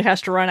 frequently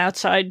has to run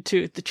outside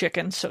to the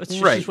chickens, so it's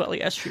just as well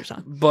he has shoes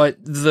on. But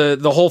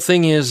the whole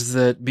thing is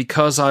that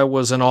because I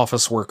was an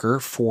office worker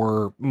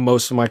for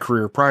most of my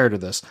career prior to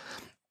this,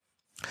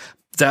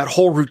 that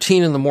whole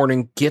routine in the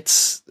morning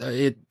gets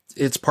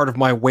it's part of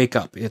my wake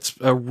up. It's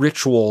a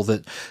ritual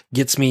that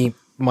gets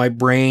my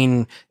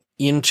brain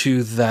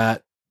into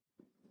that,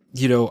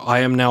 I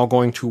am now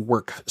going to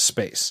work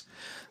space.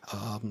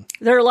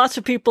 There are lots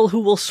of people who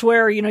will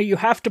swear, you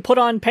have to put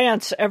on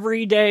pants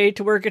every day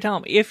to work at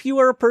home. If you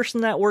are a person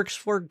that works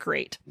for,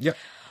 great. Yep.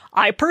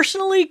 I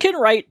personally can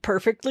write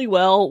perfectly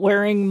well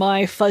wearing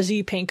my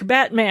fuzzy pink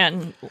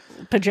Batman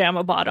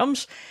pajama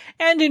bottoms,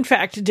 and in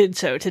fact did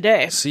so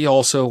today. See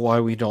also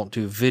why we don't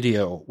do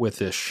video with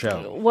this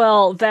show.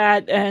 Well,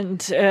 that and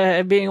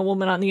being a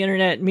woman on the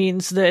internet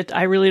means that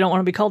I really don't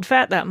want to be called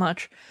fat that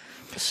much.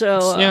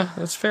 So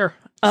that's fair.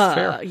 That's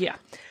fair. Yeah.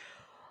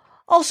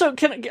 Also,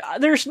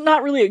 there's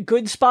not really a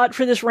good spot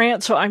for this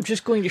rant, so I'm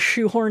just going to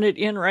shoehorn it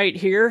in right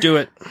here. Do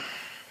it.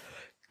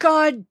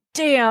 God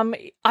damn,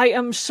 I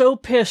am so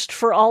pissed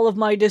for all of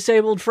my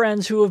disabled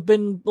friends who have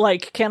been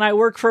like, can I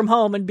work from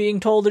home, and being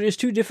told it is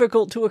too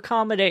difficult to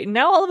accommodate. And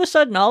now all of a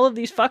sudden, all of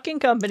these fucking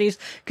companies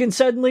can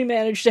suddenly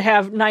manage to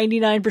have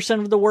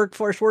 99% of the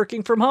workforce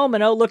working from home,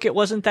 and oh, look, it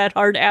wasn't that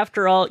hard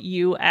after all,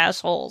 you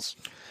assholes.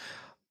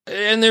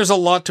 And there's a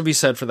lot to be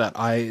said for that.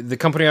 The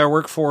company I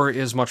work for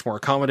is much more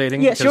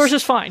accommodating. Yes, yours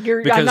is fine.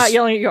 I'm not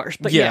yelling at yours,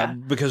 but yeah.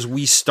 Because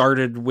we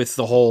started with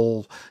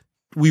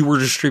we were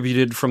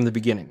distributed from the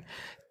beginning,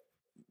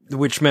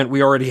 which meant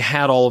we already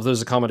had all of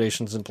those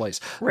accommodations in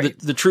place. Right.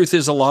 The truth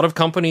is a lot of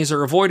companies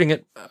are avoiding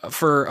it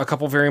for a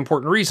couple very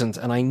important reasons.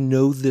 And I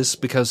know this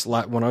because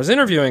when I was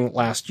interviewing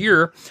last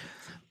year,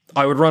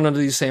 I would run into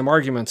these same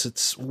arguments.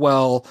 It's,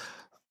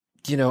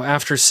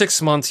 after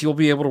 6 months, you'll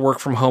be able to work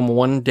from home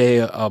one day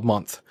a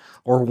month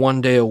or one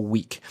day a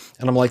week.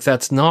 And I'm like,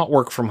 that's not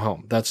work from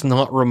home. That's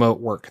not remote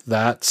work.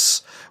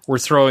 We're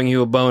throwing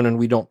you a bone and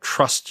we don't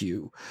trust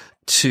you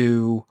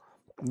to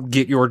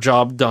get your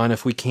job done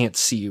if we can't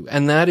see you.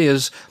 And that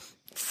is,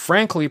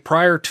 frankly,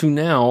 prior to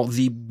now,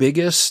 the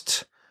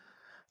biggest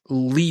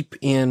leap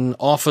in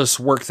office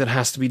work that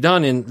has to be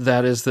done. And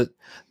that is that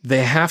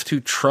they have to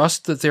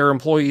trust that their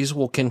employees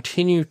will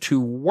continue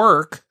to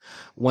work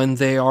when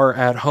they are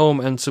at home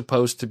and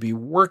supposed to be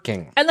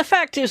working. And the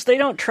fact is, they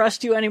don't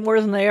trust you any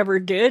more than they ever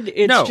did.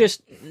 It's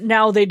just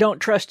now they don't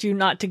trust you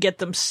not to get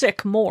them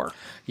sick more.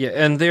 Yeah,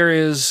 and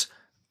there's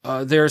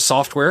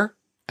software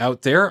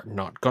out there,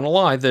 not gonna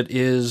lie, that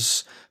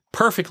is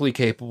perfectly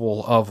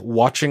capable of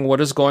watching what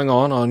is going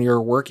on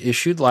your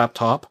work-issued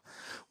laptop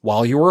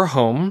while you are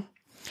home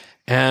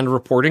and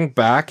reporting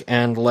back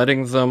and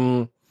letting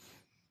them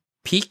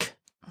peek,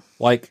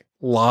 like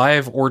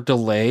live or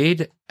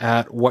delayed,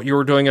 at what you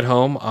were doing at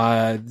home.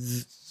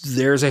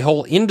 There's a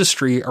whole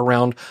industry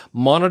around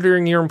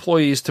monitoring your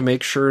employees to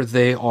make sure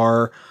they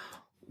are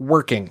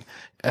working.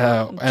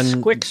 And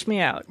squicks me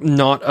out.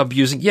 Not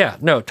abusing. Yeah,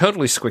 no,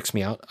 totally squicks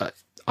me out.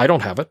 I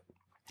don't have it.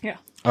 Yeah.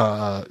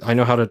 I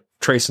know how to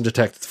trace and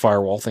detect the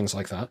firewall, things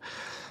like that.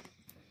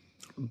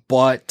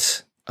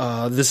 But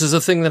this is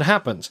a thing that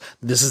happens.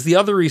 This is the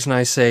other reason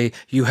I say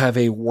you have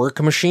a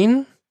work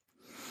machine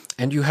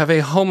and you have a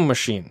home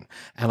machine.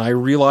 And I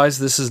realize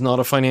this is not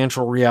a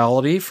financial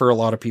reality for a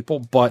lot of people,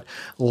 but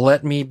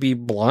let me be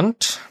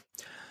blunt.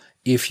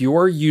 If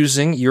you're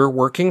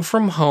working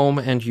from home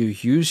and you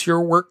use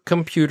your work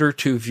computer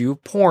to view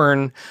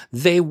porn,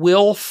 they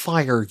will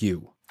fire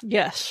you.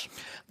 Yes.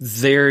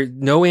 There,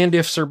 no and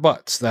ifs or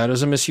buts. That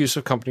is a misuse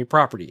of company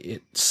property.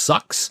 It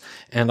sucks.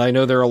 And I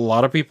know there are a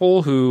lot of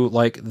people who,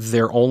 like,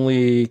 their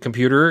only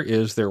computer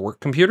is their work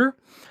computer.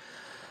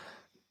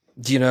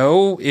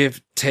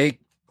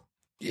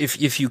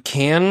 If you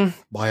can,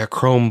 buy a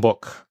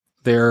Chromebook.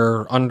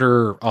 They're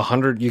under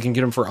 $100. You can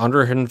get them for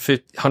under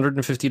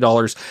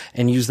 $150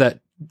 and use that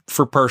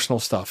for personal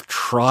stuff.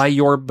 Try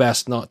your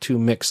best not to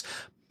mix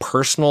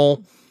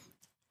personal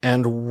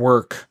and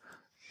work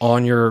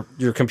on your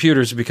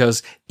computers,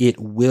 because it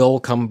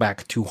will come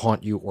back to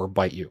haunt you or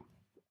bite you.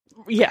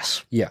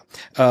 Yes. Yeah.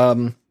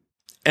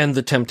 And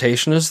the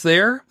temptation is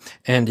there,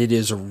 and it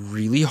is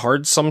really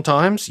hard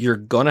sometimes. You're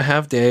going to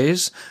have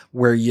days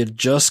where you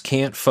just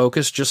can't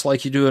focus just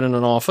like you do it in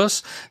an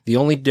office. The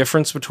only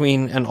difference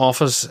between an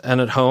office and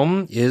at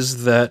home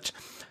is that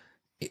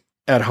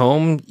at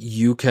home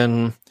you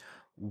can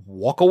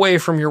walk away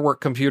from your work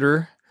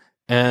computer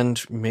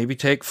and maybe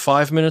take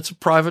 5 minutes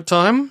of private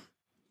time.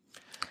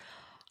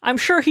 I'm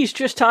sure he's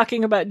just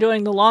talking about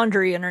doing the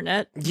laundry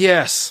internet.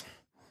 Yes.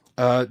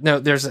 No,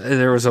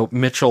 there was a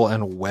Mitchell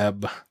and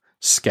Webb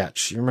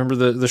sketch. You remember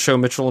the show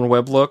Mitchell and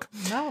Webb Look?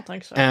 I don't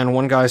think so. And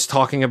one guy's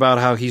talking about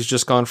how he's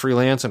just gone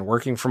freelance and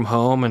working from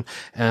home,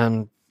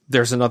 and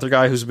there's another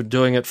guy who's been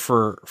doing it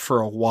for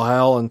a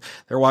while, and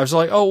their wives are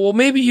like, "Oh, well,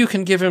 maybe you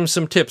can give him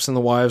some tips." And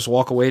the wives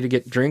walk away to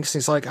get drinks.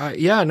 And he's like,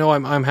 "Yeah, no,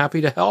 I'm happy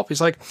to help."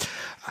 He's like,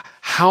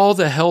 "How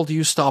the hell do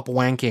you stop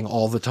wanking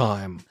all the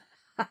time?"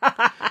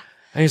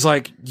 And he's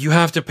like, "You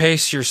have to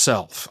pace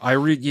yourself.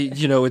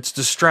 It's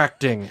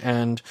distracting."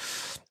 And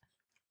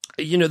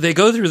they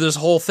go through this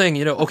whole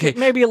thing, okay.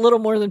 Maybe a little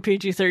more than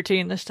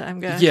PG-13 this time,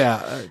 guys.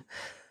 Yeah.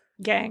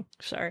 Gang,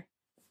 sorry.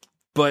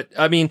 But,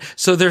 I mean,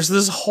 so there's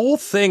this whole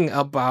thing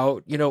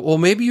about, well,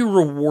 maybe you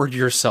reward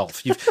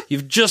yourself.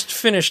 You've just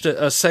finished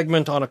a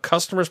segment on a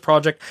customer's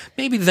project.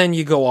 Maybe then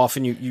you go off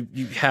and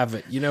you have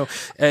it,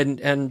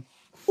 and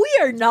we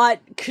are not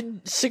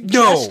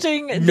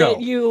suggesting No.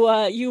 that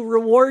you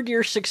reward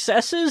your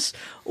successes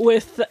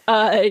with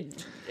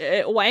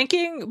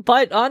wanking,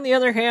 but on the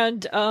other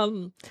hand,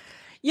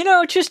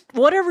 just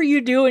whatever you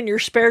do in your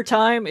spare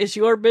time is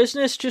your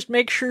business. Just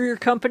make sure your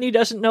company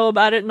doesn't know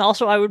about it. And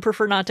also, I would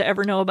prefer not to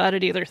ever know about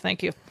it either.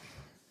 Thank you.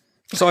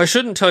 So I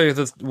shouldn't tell you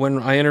that when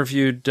I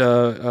interviewed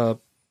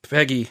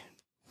Peggy.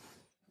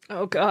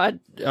 Oh,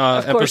 God.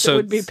 Of course it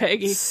would be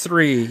Peggy.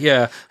 3.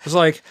 Yeah. It was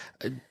like,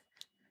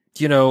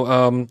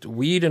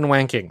 weed and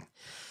wanking.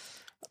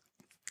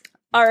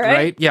 All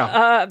right.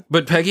 Yeah.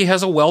 But Peggy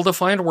has a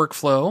well-defined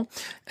workflow,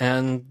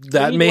 and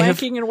that may have...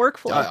 wanking and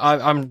workflow.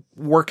 I'm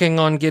working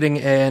on getting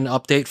an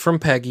update from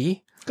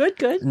Peggy.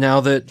 Good.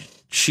 Now that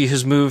she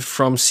has moved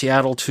from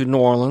Seattle to New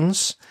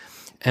Orleans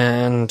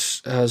and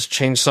has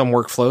changed some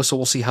workflow, so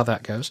we'll see how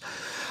that goes.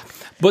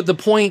 But the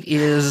point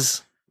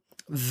is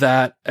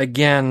that,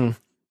 again,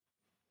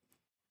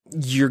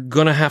 you're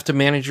going to have to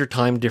manage your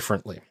time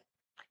differently.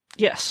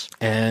 Yes.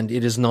 And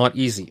it is not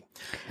easy.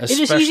 It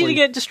is easy to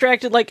get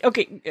distracted. Like,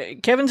 okay,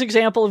 Kevin's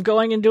example of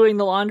going and doing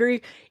the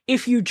laundry,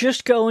 if you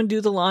just go and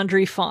do the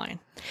laundry, fine.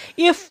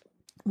 If,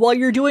 while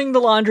you're doing the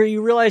laundry,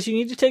 you realize you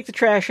need to take the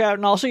trash out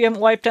and also you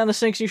haven't wiped down the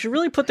sinks, you should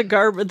really put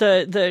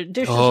the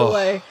dishes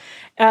away,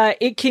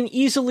 it can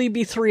easily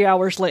be 3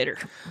 hours later.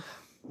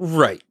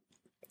 Right.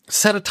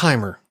 Set a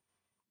timer.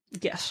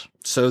 Yes.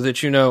 So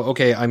that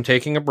okay, I'm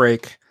taking a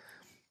break.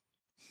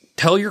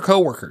 Tell your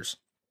coworkers,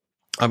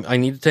 I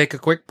need to take a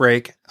quick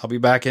break. I'll be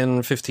back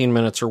in 15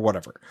 minutes or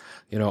whatever.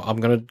 I'm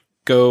going to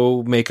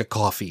go make a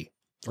coffee,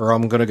 or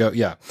I'm going to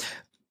go,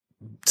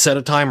 set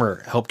a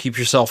timer, help keep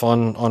yourself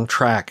on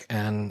track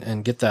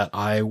and get that.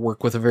 I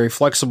work with a very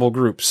flexible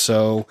group.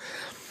 So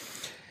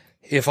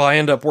if I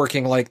end up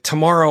working like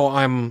tomorrow,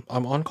 I'm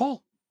on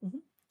call,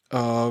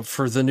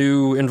 for the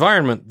new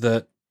environment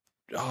that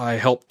I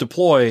helped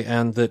deploy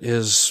and that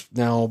is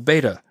now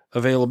beta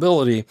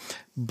availability,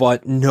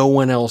 but no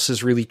one else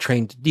is really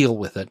trained to deal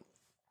with it.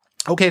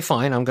 Okay,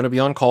 fine. I'm going to be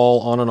on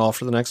call on and off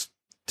for the next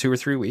 2 or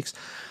 3 weeks.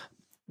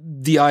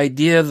 The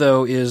idea,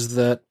 though, is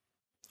that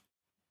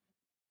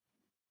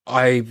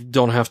I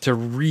don't have to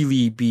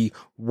really be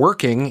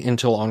working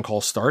until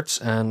on-call starts,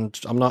 and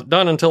I'm not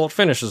done until it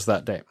finishes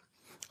that day.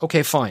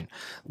 Okay, fine.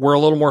 We're a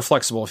little more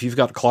flexible. If you've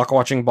got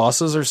clock-watching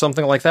bosses or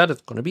something like that,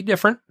 it's going to be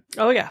different.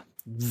 Oh, yeah.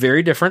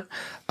 Very different.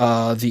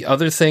 The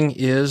other thing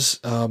is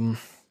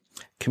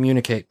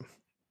communicate.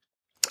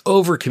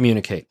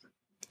 Over-communicate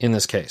in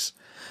this case.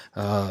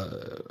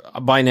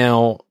 By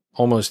now,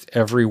 almost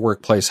every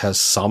workplace has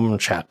some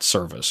chat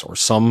service or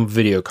some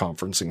video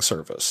conferencing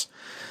service.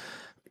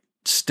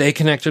 Stay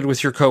connected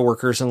with your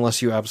coworkers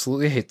unless you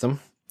absolutely hate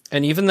them.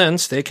 And even then,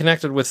 stay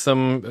connected with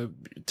them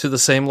to the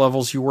same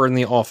levels you were in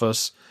the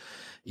office,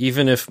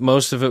 even if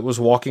most of it was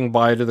walking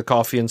by to the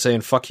coffee and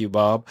saying, "Fuck you,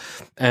 Bob,"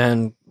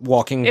 and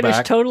walking back. It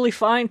is totally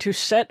fine to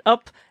set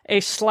up a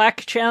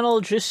Slack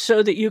channel just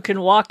so that you can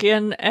walk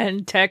in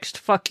and text,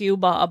 "Fuck you,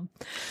 Bob."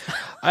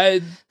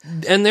 And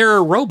there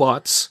are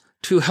robots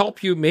to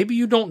help you. Maybe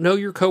you don't know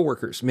your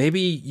coworkers.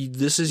 Maybe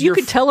this is you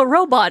could tell a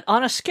robot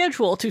on a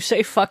schedule to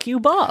say, "Fuck you,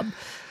 Bob."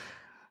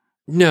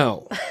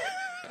 No.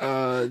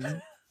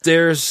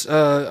 There's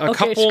a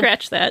couple...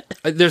 scratch that.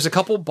 There's a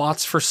couple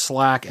bots for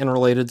Slack and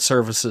related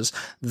services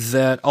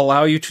that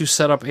allow you to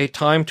set up a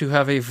time to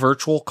have a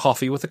virtual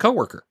coffee with a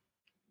coworker.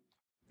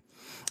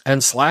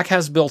 And Slack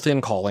has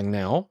built-in calling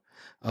now.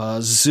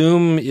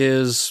 Zoom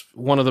is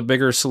one of the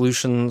bigger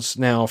solutions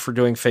now for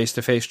doing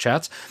face-to-face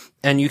chats.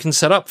 And you can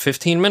set up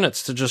 15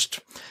 minutes to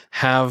just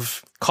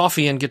have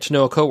coffee and get to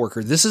know a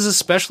coworker. This is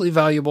especially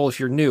valuable if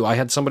you're new. I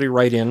had somebody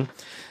write in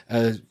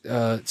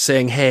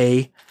saying,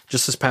 "Hey,"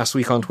 just this past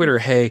week on Twitter,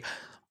 "Hey,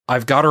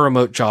 I've got a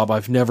remote job.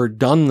 I've never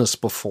done this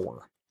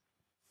before.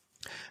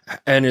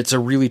 And it's a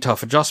really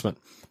tough adjustment.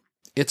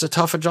 It's a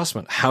tough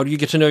adjustment. How do you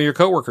get to know your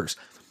coworkers?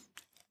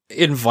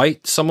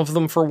 Invite some of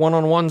them for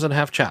one-on-ones and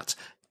have chats.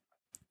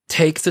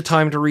 Take the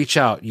time to reach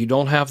out. You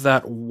don't have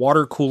that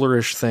water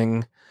cooler-ish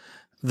thing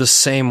the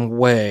same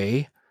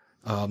way.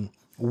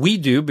 We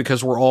do,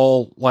 because we're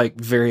all like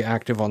very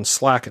active on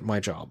Slack at my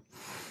job.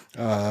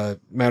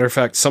 Matter of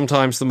fact,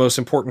 sometimes the most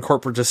important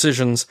corporate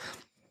decisions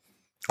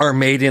are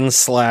made in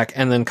Slack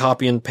and then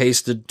copy and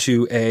pasted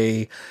to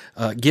a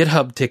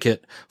GitHub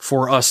ticket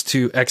for us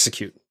to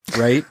execute,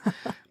 right?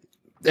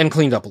 And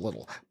cleaned up a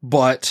little.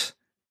 But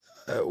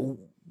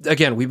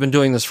again, we've been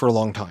doing this for a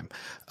long time.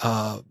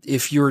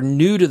 If you're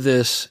new to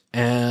this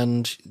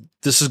and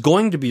this is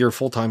going to be your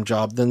full-time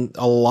job, then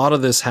a lot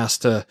of this has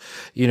to,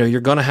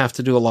 you're going to have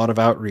to do a lot of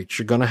outreach.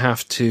 You're going to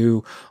have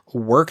to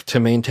work to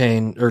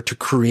maintain or to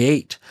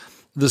create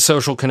the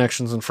social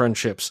connections and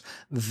friendships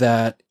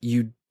that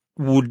you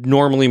would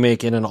normally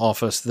make in an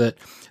office that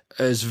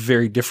is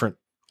very different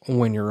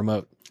when you're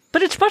remote.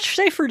 But it's much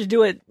safer to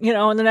do it,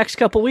 in the next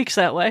couple weeks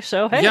that way.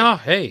 So, hey. Yeah,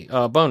 hey,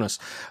 bonus.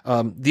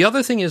 The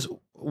other thing is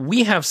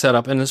we have set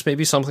up, and this may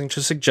be something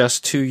to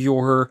suggest to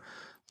your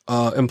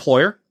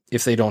employer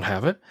if they don't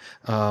have it.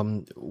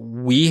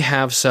 We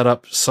have set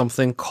up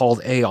something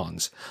called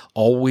Aeons,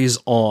 always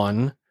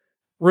on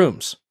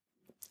rooms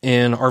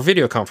in our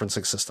video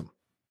conferencing system.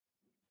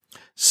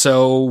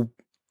 So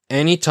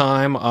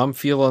anytime I'm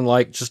feeling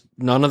like just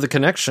none of the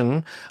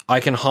connection, I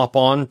can hop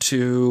on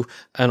to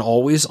an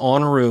always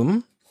on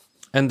room.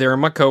 And there are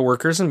my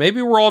coworkers, and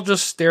maybe we're all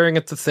just staring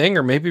at the thing,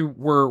 or maybe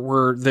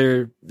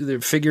they're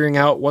figuring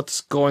out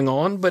what's going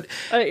on. But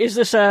is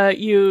this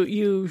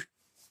you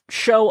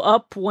show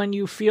up when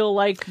you feel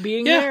like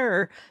being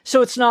there?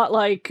 So it's not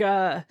like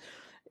they're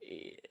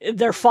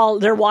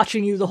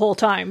watching you the whole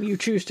time. You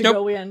choose to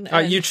go in.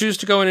 You choose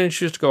to go in and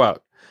choose to go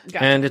out,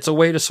 and it's a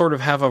way to sort of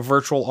have a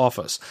virtual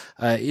office.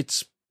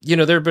 It's. There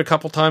have been a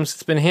couple times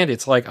it's been handy.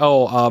 It's like,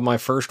 my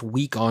first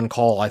week on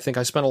call, I think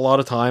I spent a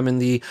lot of time in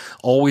the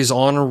always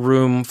on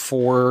room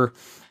for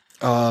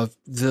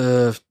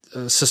the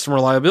system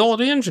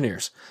reliability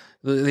engineers,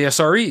 the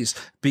SREs,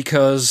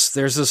 because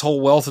there's this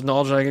whole wealth of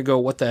knowledge and I could go,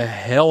 what the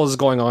hell is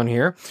going on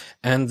here?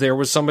 And there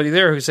was somebody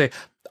there who say,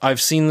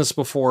 I've seen this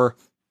before.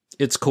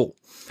 It's cool.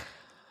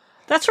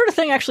 That sort of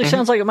thing actually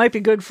sounds like it might be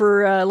good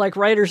for like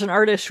writers and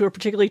artists who are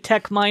particularly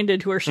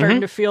tech-minded, who are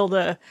starting to feel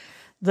the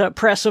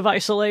press of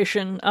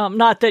isolation.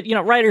 Not that,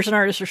 writers and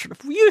artists are sort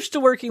of used to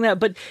working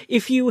that, but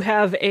if you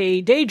have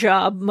a day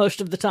job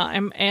most of the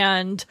time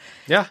and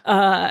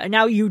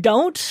now you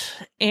don't,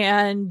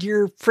 and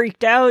you're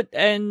freaked out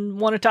and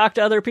want to talk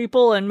to other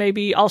people and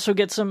maybe also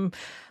get some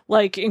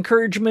like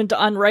encouragement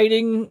on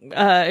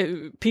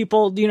writing,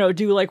 people,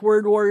 do like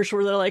word wars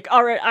where they're like,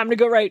 all right, I'm going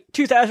to go write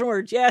 2,000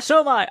 words. Yeah, so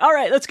am I. All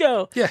right, let's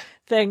go. Yeah.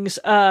 Things,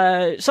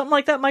 something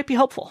like that might be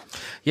helpful.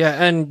 Yeah,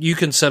 and you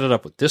can set it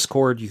up with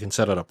Discord, you can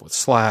set it up with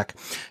Slack,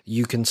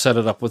 you can set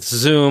it up with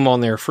Zoom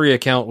on their free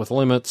account with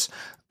limits.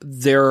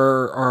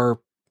 I'm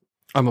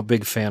a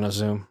big fan of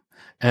Zoom.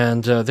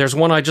 And there's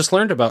one I just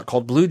learned about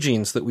called Blue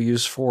Jeans that we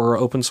use for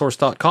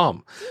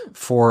opensource.com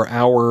for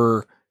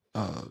our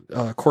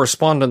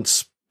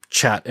correspondence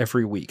chat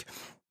every week.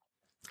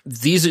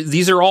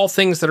 These are all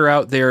things that are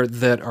out there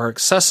that are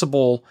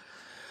accessible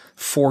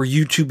for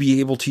you to be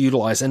able to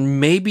utilize. And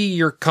maybe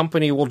your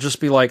company will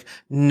just be like,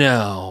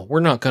 no, we're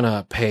not going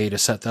to pay to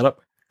set that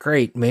up.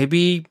 Great.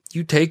 Maybe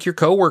you take your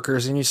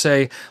coworkers and you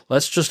say,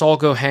 let's just all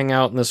go hang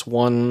out in this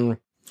one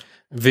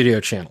video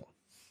channel,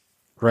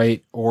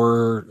 right?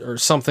 Or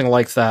something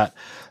like that,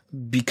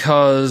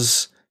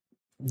 because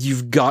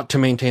you've got to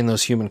maintain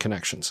those human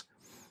connections.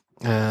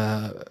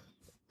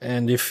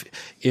 And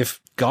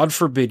if God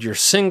forbid you're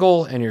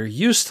single and you're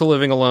used to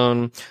living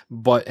alone,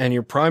 and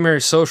your primary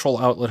social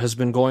outlet has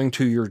been going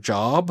to your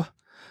job,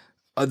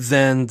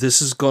 then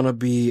this is going to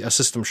be a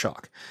system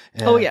shock.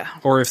 Oh, yeah.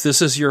 Or if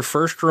this is your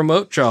first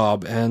remote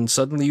job and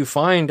suddenly you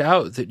find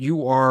out that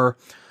you are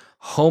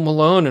home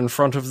alone in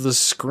front of the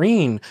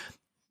screen,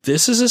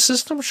 this is a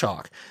system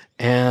shock.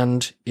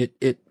 And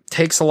it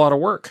takes a lot of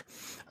work.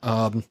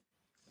 I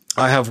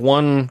have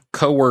one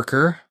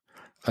coworker,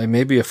 I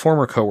may be a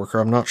former coworker,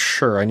 I'm not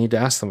sure, I need to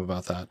ask them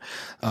about that,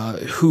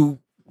 who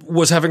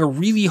was having a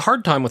really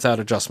hard time with that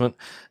adjustment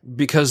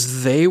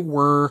because they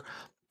were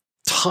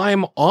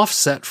time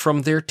offset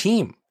from their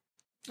team.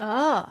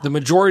 The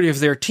majority of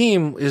their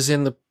team is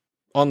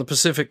on the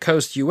Pacific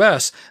Coast,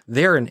 US.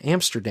 They're in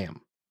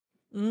Amsterdam.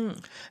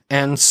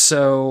 And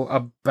so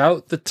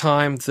about the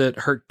time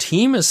that her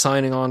team is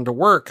signing on to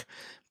work,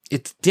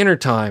 it's dinner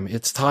time.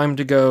 It's time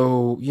to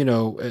go,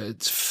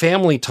 it's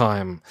family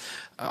time.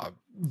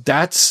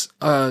 That's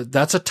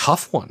a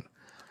tough one,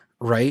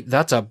 right?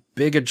 That's a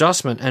big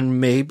adjustment.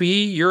 And maybe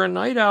you're a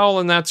night owl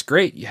and that's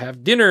great. You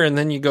have dinner and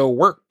then you go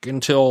work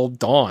until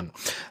dawn,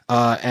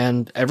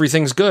 and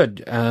everything's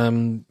good.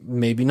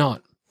 Maybe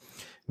not.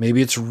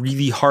 Maybe it's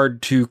really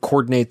hard to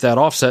coordinate that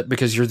offset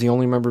because you're the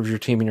only member of your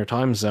team in your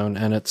time zone,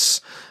 and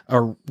it's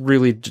a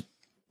really,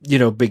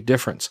 big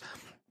difference.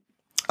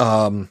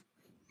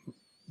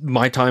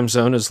 My time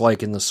zone is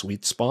like in the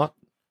sweet spot.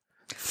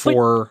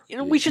 for,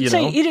 but, we should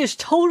say it is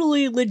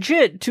totally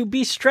legit to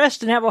be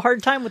stressed and have a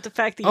hard time with the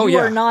fact that you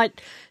are not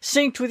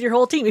synced with your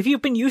whole team. If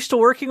you've been used to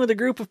working with a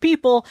group of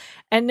people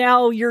and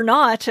now you're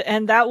not,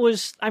 and that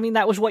was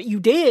what you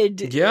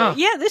did. Yeah.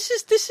 This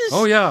is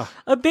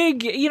a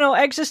big,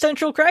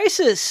 existential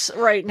crisis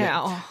right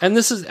now. Yeah. And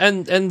this is,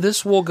 and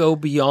this will go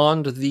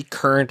beyond the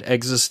current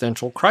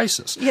existential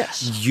crisis.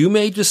 Yes. You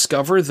may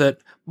discover that,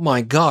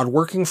 my God,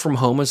 working from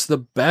home is the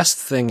best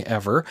thing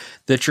ever,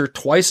 that you're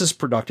twice as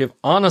productive.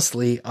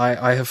 Honestly,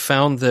 I have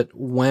found that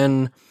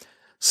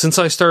since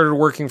I started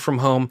working from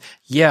home,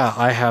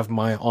 I have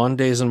my on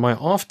days and my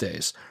off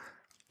days.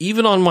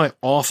 Even on my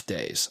off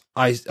days,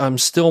 I'm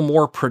still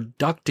more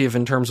productive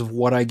in terms of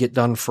what I get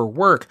done for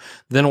work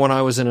than when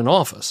I was in an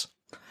office.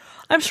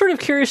 I'm sort of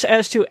curious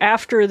as to,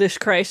 after this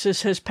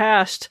crisis has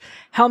passed,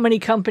 how many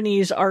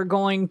companies are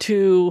going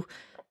to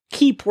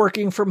keep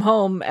working from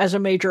home as a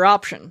major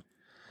option.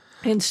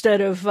 Instead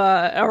of,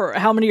 or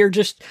how many are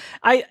just,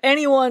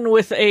 anyone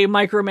with a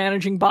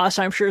micromanaging boss,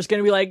 I'm sure is going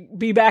to be like,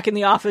 be back in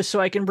the office so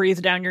I can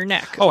breathe down your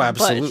neck. Oh,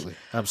 absolutely.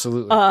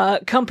 Absolutely.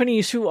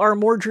 Companies who are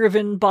more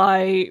driven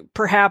by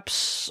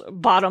perhaps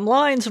bottom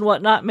lines and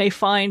whatnot may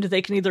find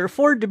they can either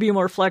afford to be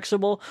more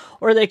flexible,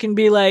 or they can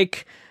be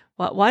like,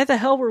 why the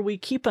hell were we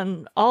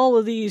keeping all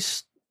of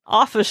these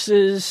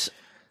offices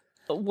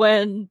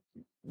when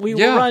we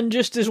will run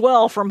just as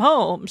well from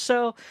home?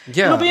 So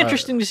it'll be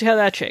interesting to see how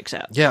that shakes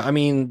out. Yeah, I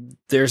mean,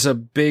 there's a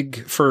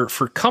big, for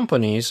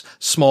companies,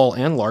 small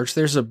and large,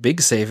 there's a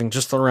big saving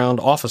just around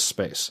office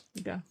space.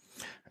 Yeah.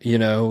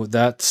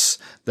 That's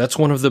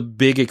one of the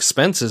big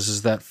expenses,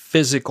 is that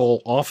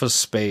physical office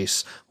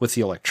space with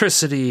the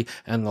electricity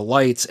and the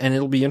lights. And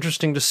it'll be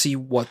interesting to see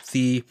what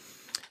the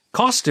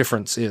cost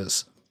difference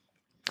is.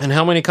 And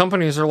how many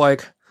companies are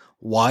like,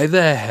 why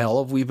the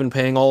hell have we been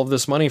paying all of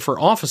this money for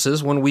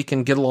offices when we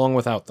can get along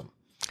without them?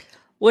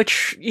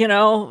 Which,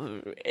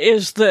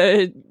 is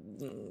the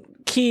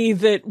key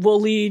that will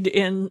lead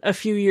in a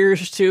few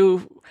years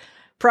to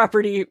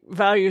property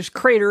values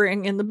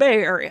cratering in the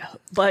Bay Area.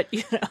 But,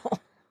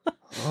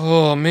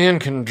 Oh, a man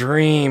can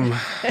dream.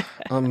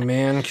 A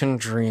man can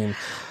dream.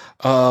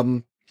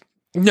 No,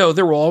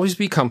 there will always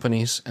be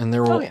companies, and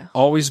there will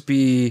always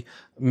be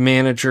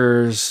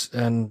managers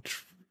and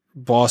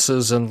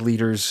bosses and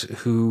leaders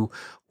who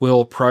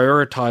will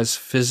prioritize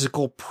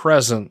physical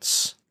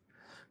presence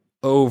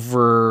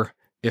over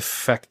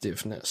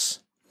effectiveness,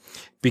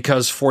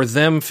 because for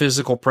them,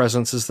 physical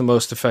presence is the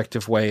most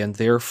effective way, and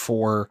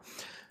therefore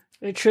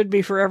it should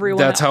be for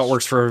everyone else. That's how it else.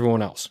 works for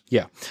everyone else.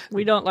 Yeah.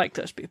 We don't like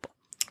those people.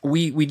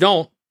 We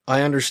don't.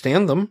 I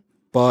understand them,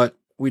 but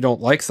we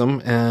don't like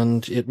them,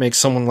 and it makes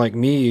someone like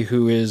me,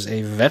 who is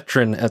a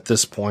veteran at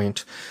this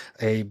point,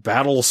 a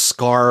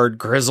battle-scarred,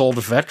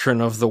 grizzled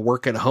veteran of the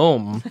work at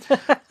home,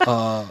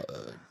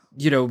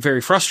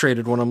 very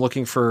frustrated when I'm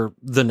looking for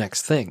the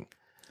next thing.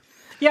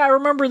 Yeah, I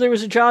remember there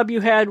was a job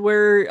you had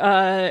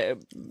where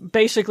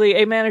basically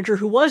a manager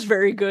who was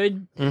very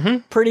good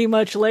pretty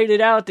much laid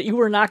it out that you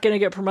were not going to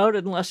get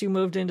promoted unless you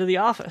moved into the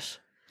office.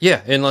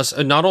 Yeah, unless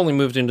not only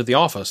moved into the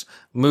office,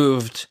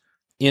 moved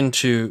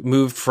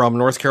from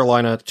North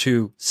Carolina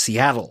to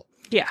Seattle.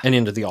 Yeah. And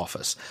into the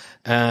office.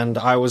 And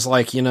I was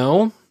like,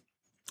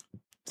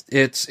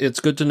 it's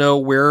good to know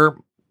where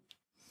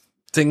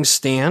things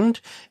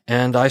stand.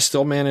 And I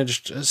still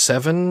managed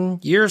 7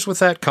 years with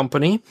that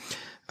company,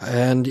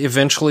 and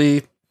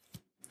eventually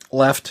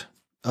left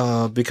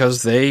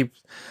because they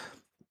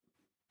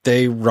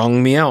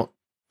wrung me out.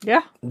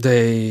 Yeah.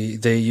 They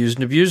used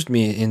and abused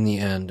me in the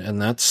end.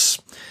 And that's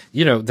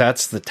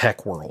the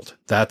tech world.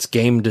 That's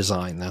game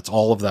design. That's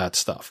all of that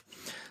stuff.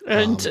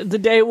 And the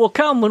day will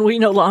come when we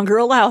no longer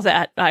allow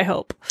that, I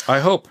hope.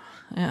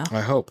 Yeah.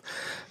 I hope.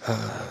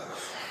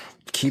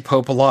 Keep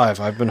hope alive.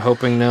 I've been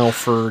hoping now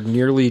for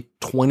nearly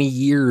 20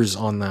 years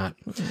on that.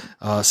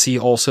 See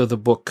also the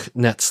book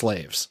Net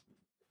Slaves.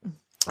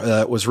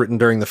 That was written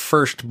during the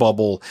first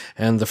bubble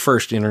and the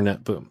first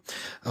internet boom.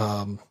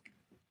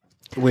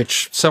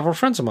 Which several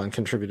friends of mine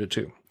contributed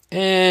to.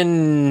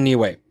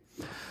 Anyway.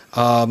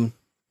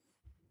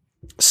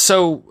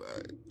 So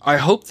I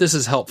hope this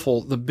is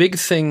helpful. The big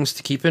things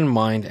to keep in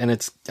mind,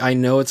 and I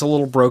know it's a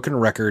little broken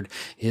record,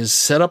 is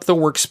set up the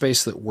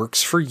workspace that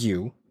works for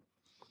you.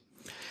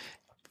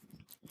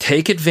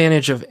 Take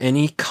advantage of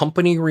any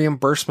company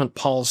reimbursement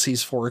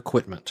policies for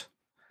equipment.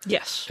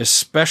 Yes.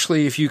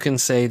 Especially if you can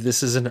say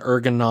this is an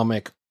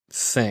ergonomic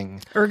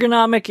thing.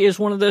 Ergonomic is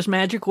one of those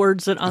magic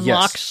words that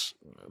unlocks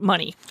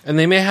money. And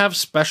they may have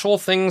special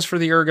things for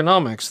the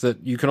ergonomics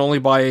that you can only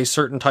buy a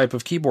certain type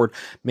of keyboard.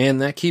 Man,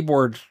 that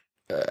keyboard,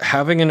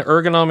 having an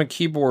ergonomic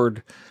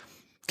keyboard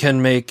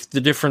can make the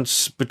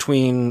difference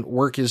between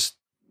work is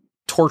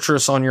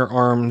torturous on your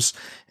arms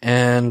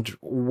and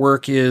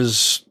work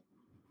is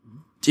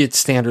its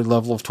standard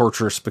level of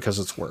torturous because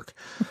it's work.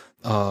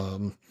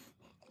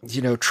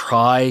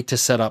 Try to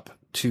set up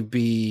to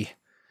be,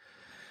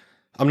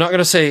 I'm not going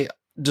to say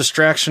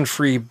distraction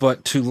free,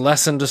 but to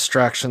lessen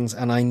distractions.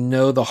 And I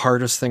know the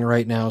hardest thing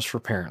right now is for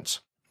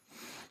parents.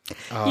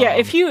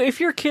 If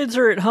your kids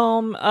are at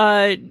home,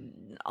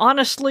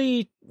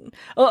 honestly,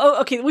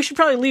 okay, we should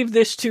probably leave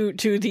this to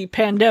the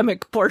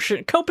pandemic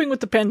portion, coping with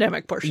the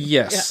pandemic portion.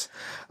 Yes.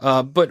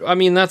 Yeah. But I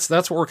mean, that's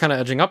what we're kind of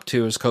edging up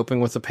to, is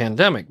coping with the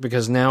pandemic,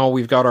 because now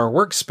we've got our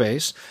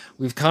workspace.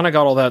 We've kind of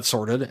got all that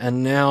sorted.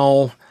 And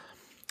now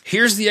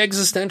here's the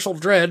existential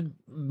dread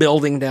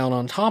building down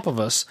on top of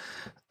us.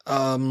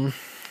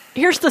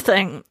 Here's the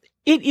thing.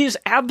 It is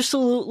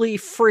absolutely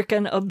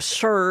freaking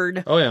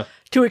absurd. Oh, yeah.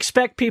 To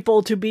expect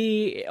people to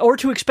be, or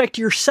to expect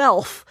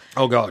yourself.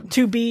 Oh, God.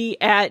 To be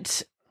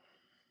at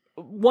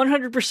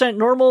 100%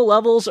 normal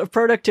levels of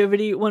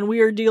productivity when we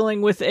are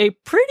dealing with a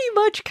pretty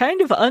much kind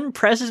of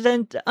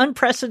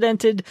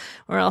unprecedented,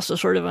 or also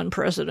sort of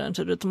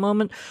unprecedented at the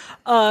moment,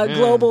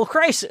 global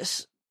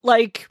crisis.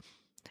 Like,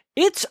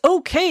 it's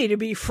okay to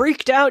be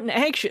freaked out and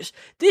anxious.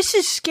 This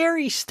is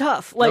scary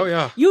stuff. Like, oh,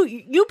 yeah.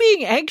 you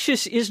being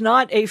anxious is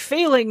not a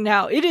failing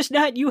now. It is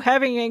not you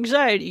having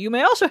anxiety. You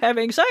may also have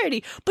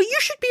anxiety, but you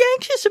should be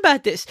anxious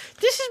about this.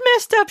 This is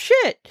messed up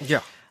shit. Yeah.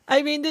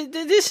 I mean,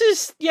 this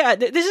is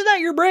not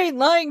your brain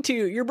lying to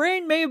you. Your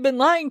brain may have been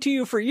lying to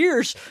you for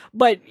years,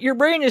 but your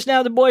brain is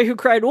now the boy who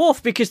cried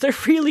wolf, because there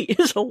really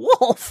is a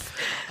wolf.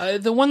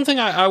 The one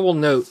thing I will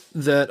note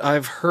that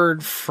I've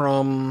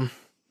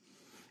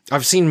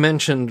seen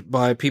mentioned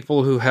by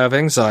people who have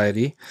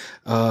anxiety,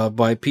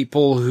 by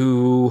people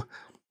who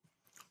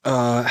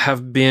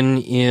have been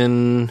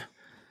in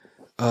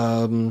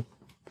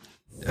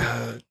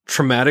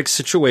traumatic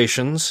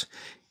situations,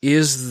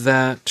 is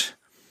that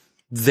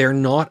they're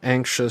not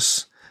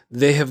anxious.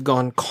 They have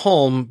gone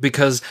calm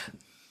because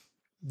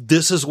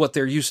this is what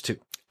they're used to.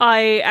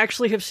 I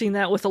actually have seen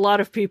that with a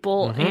lot of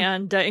people,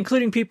 and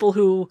including people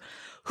who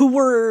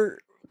were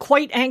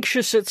quite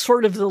anxious at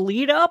sort of the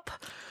lead up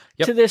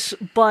to this,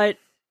 but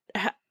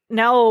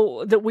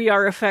now that we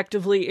are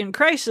effectively in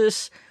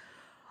crisis,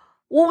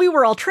 well, we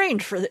were all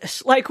trained for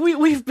this. Like,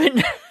 we've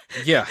been...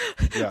 Yeah.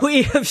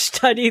 We have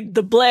studied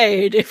the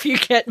blade, if you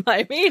get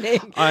my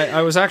meaning.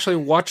 I was actually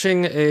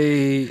watching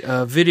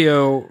a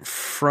video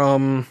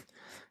from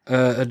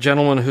a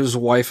gentleman whose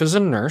wife is a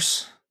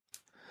nurse,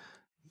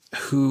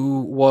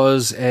 who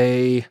was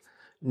a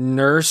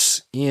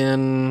nurse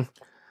in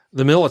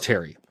the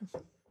military,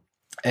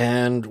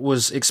 and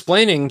was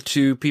explaining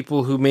to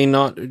people who may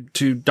not,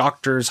 to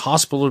doctors,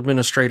 hospital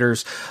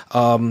administrators,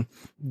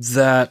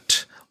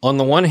 that on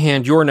the one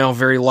hand, you're now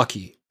very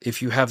lucky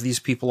if you have these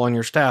people on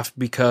your staff,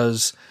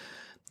 because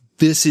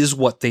this is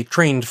what they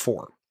trained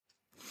for.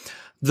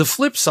 The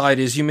flip side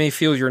is you may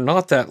feel you're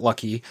not that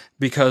lucky,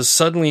 because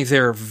suddenly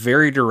they're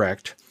very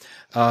direct.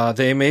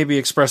 They may be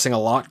expressing a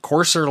lot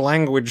coarser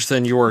language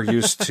than you are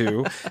used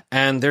to,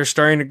 and they're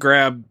starting to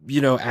grab,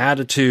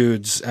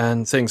 attitudes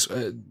and things.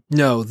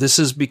 No, this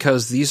is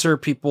because these are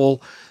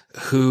people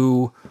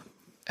who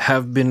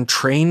have been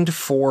trained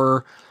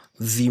for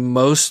the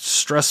most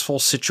stressful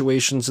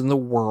situations in the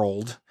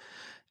world,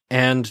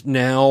 and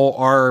now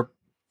are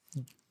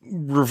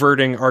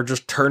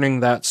just turning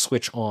that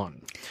switch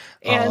on.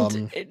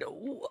 And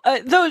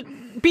though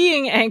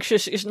being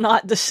anxious is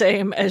not the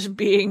same as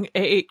being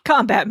a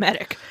combat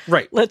medic.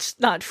 Right. Let's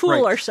not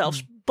fool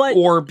ourselves. But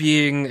or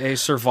being a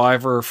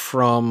survivor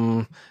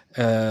from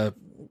the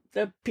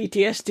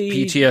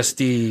PTSD.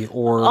 PTSD,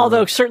 or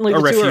although certainly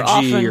the two are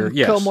often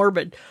yes.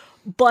 comorbid.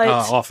 But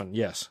often,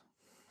 yes.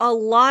 A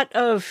lot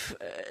of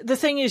the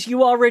thing is,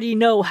 you already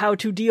know how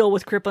to deal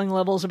with crippling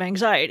levels of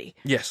anxiety.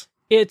 Yes.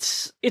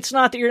 It's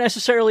not that you're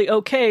necessarily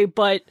okay,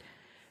 but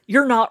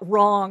you're not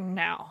wrong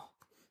now.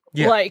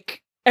 Yeah.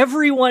 Like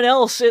everyone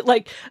else, a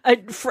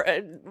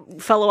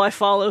fellow I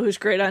follow who's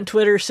great on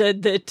Twitter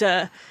said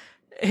that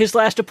his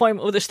last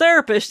appointment with his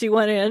therapist, he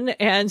went in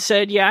and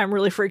said, yeah, I'm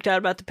really freaked out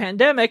about the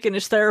pandemic. And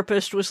his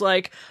therapist was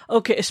like,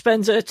 okay,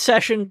 spends a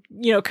session,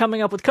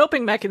 coming up with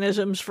coping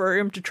mechanisms for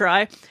him to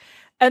try.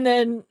 And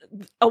then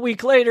a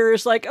week later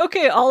is like,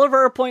 okay, all of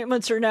our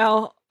appointments are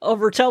now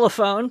over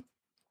telephone.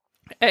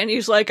 And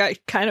he's like, I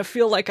kind of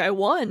feel like I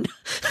won.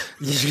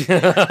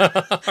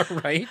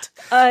 Right.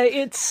 Now,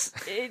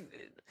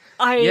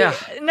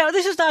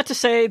 this is not to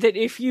say that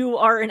if you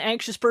are an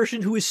anxious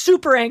person who is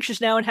super anxious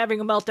now and having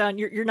a meltdown,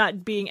 you're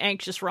not being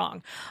anxious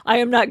wrong. I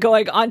am not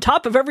going, on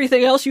top of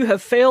everything else, you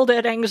have failed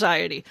at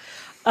anxiety.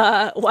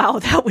 Wow,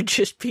 that would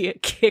just be a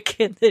kick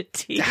in the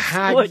teeth,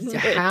 wouldn't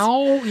it?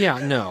 How? Yeah,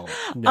 no.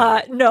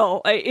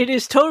 No, it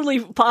is totally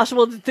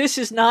possible that this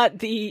is not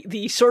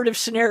the sort of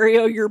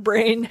scenario your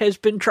brain has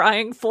been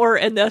trying for,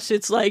 and thus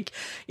it's like,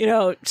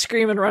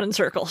 scream and run in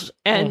circles.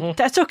 And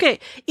that's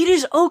okay. It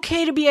is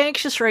okay to be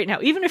anxious right now.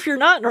 Even if you're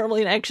not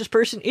normally an anxious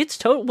person, it's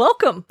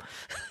welcome.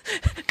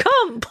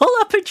 Come, pull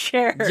up a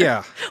chair.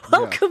 Yeah.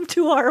 Welcome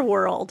to our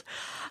world.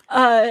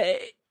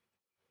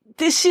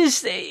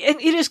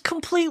 It is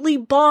completely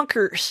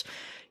bonkers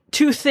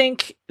to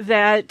think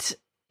that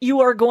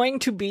you are going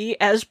to be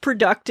as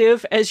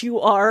productive as you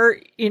are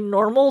in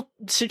normal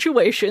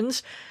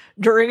situations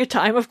during a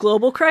time of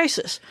global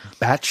crisis.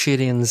 Batshit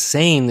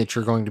insane that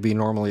you're going to be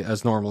normally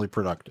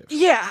productive.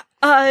 Yeah.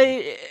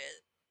 I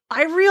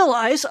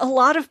realize a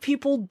lot of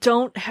people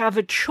don't have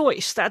a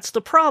choice. That's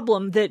the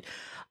problem, that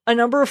a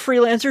number of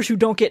freelancers who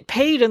don't get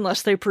paid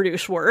unless they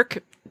produce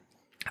work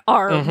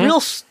are real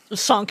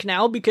sunk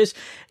now because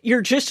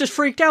you're just as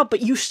freaked out,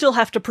 but you still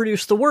have to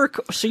produce the work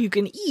so you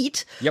can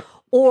eat. Yep.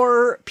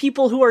 Or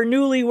people who are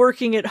newly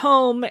working at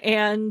home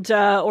and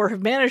or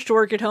have managed to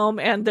work at home,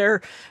 and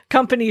their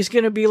company's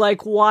going to be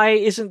like, why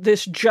isn't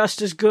this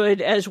just as good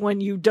as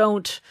when you're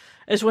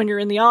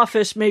in the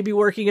office? Maybe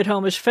working at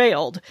home has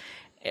failed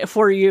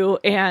for you,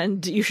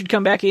 and you should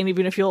come back in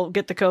even if you'll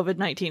get the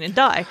COVID-19 and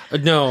die.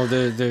 No,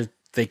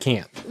 they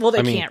can't. Well,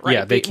 they can't, right?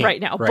 Yeah, they can't right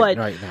now. Right, but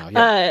right now,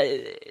 yeah.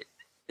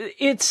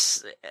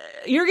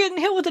 You're getting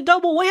hit with a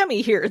double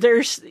whammy here.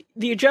 There's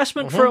the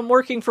adjustment from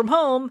working from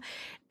home,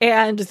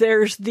 and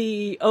there's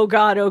the oh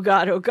god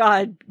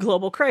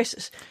global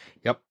crisis.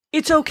 Yep.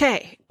 It's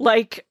okay.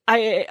 Like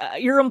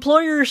your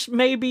employers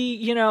maybe,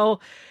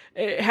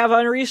 have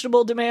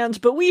unreasonable demands,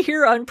 but we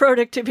here on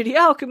Productivity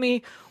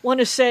Alchemy want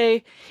to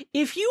say,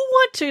 if you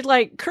want to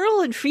like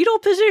curl in fetal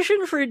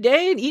position for a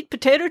day and eat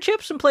potato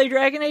chips and play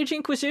Dragon Age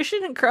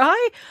Inquisition and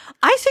cry,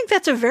 I think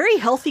that's a very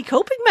healthy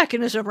coping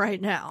mechanism right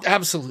now.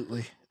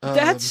 Absolutely.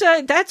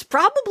 That's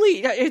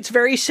probably, it's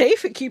very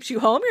safe. It keeps you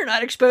home. You're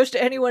not exposed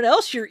to anyone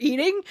else. You're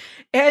eating.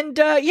 And,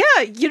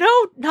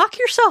 knock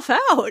yourself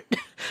out.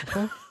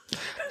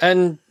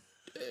 And,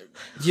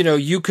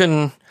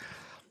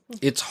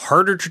 it's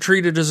harder to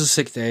treat it as a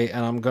sick day.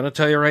 And I'm going to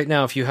tell you right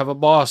now, if you have a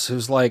boss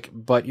who's like,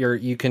 but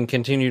you can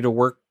continue to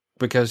work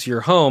because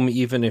you're home,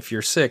 even if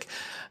you're sick,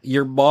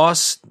 your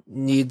boss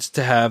needs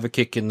to have a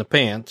kick in the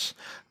pants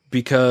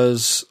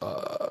because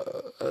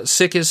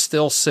sick is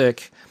still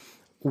sick.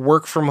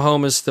 Work from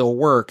home is still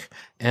work,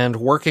 and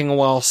working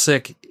while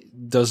sick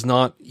does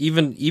not,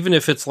 even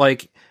if it's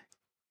like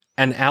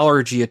an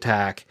allergy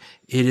attack,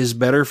 it is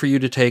better for you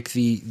to take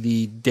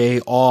the day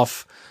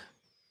off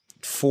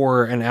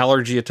for an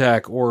allergy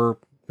attack, or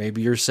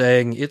maybe you're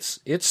saying it's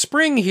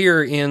spring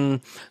here in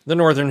the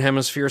Northern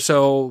Hemisphere,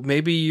 so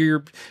maybe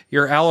your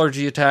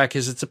allergy attack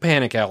is it's a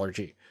panic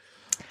allergy.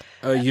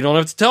 You don't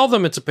have to tell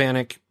them it's a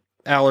panic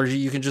allergy.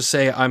 You can just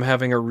say, I'm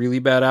having a really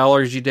bad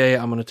allergy day.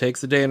 I'm going to take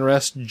the day and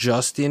rest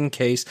just in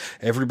case.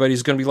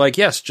 Everybody's going to be like,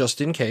 yes,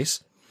 just in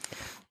case.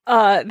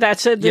 That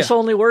said, this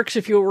only works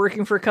if you're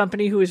working for a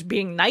company who is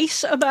being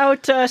nice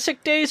about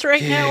sick days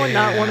right now and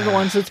not one of the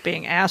ones that's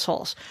being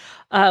assholes,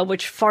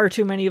 which far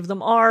too many of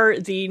them are.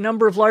 The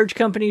number of large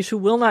companies who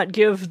will not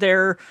give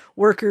their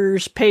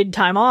workers paid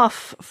time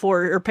off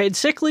or paid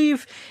sick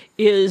leave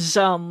is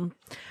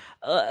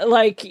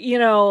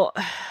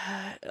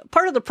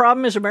part of the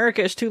problem is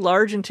America is too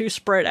large and too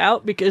spread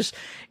out, because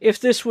if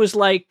this was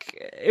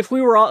like, if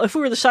we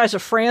were the size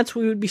of France,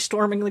 we would be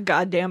storming the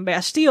goddamn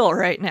Bastille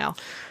right now.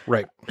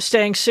 Right.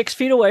 Staying 6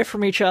 feet away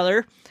from each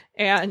other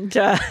and,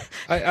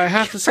 I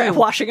have to say,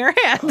 washing our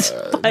hands.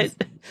 But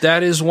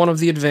that is one of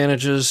the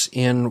advantages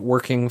in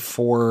working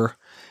for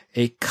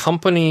a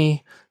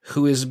company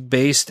who is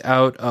based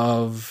out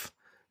of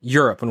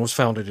Europe and was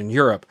founded in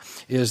Europe,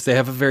 is they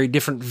have a very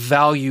different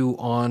value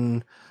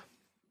on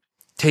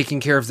taking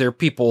care of their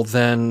people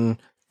than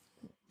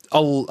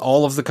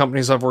all of the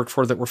companies I've worked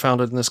for that were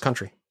founded in this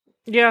country.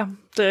 Yeah,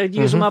 to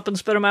use them up and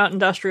spit them out,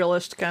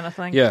 industrialist kind of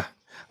thing. Yeah.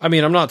 I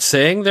mean, I'm not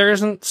saying there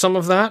isn't some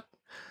of that.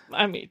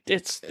 I mean,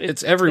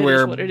 it's everywhere,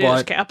 it is what it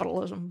is,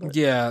 capitalism. But.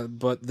 Yeah,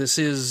 but this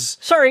is...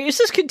 Sorry, as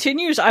this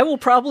continues, I will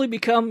probably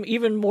become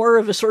even more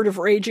of a sort of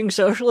raging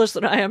socialist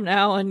than I am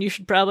now, and you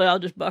should probably all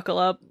just buckle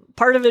up.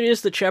 Part of it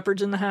is the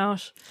Shepherd's in the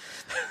house.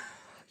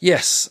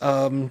 Yes,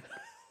 but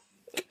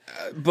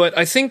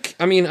I think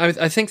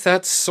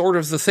that's sort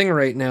of the thing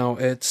right now.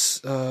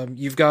 It's,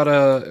 you've got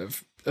to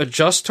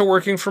adjust to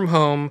working from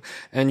home,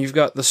 and you've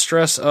got the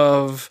stress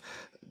of,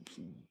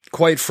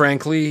 quite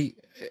frankly,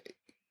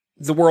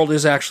 the world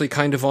is actually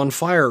kind of on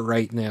fire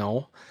right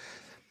now.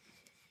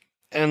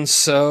 And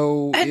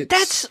so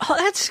that's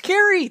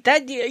scary.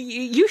 That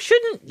you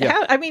shouldn't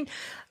have, I mean,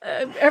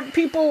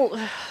 people,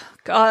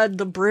 God,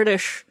 the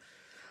British.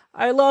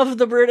 I love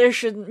the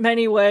British in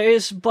many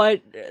ways,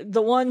 but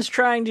the ones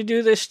trying to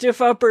do the stiff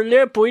upper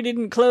lip, we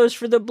didn't close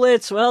for the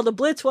Blitz. Well, the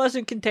Blitz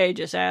wasn't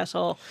contagious,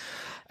 asshole.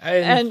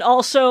 And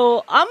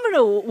also, I'm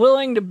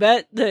willing to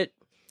bet that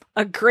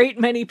a great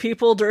many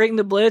people during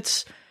the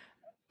Blitz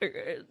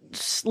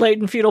laid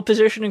in fetal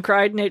position and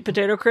cried and ate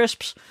potato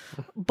crisps,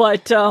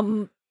 but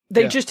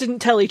they just didn't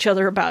tell each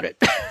other about it.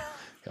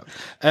 Yeah.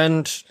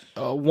 And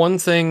one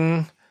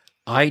thing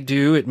I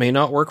do, it may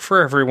not work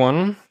for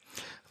everyone,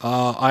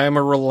 I am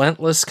a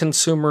relentless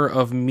consumer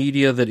of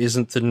media that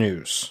isn't the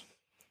news.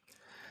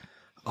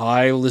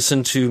 I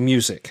listen to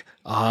music.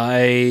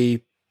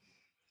 I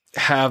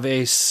have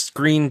a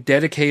screen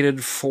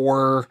dedicated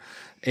for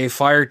a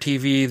Fire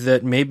TV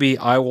that maybe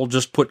I will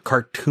just put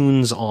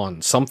cartoons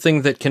on.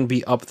 Something that can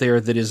be up there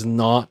that is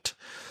not...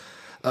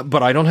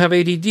 but I don't have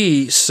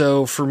ADD,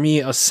 so for me,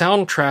 a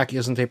soundtrack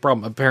isn't a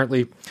problem.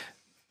 Apparently,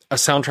 a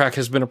soundtrack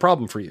has been a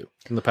problem for you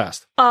in the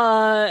past.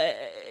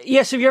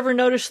 Yes, have you ever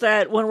noticed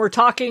that when we're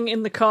talking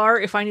in the car,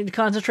 if I need to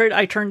concentrate,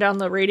 I turn down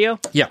the radio?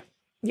 Yeah.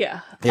 Yeah.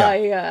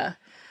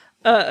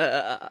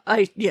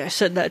 I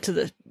said that to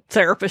the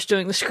therapist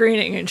doing the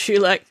screening, and she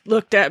like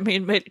looked at me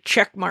and made a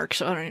check mark,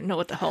 so I don't even know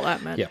what the hell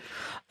that meant. Yeah.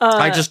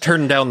 I just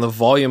turned down the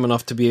volume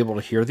enough to be able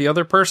to hear the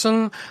other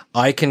person.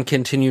 I can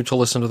continue to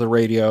listen to the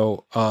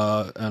radio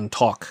and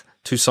talk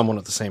to someone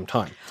at the same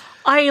time.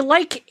 I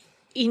like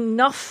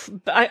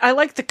I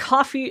like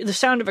the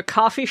sound of a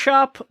coffee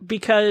shop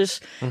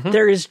because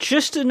there is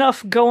just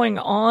enough going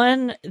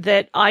on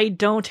that I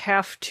don't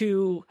have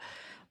to,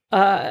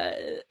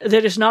 that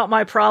is not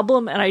my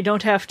problem, and I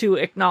don't have to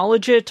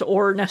acknowledge it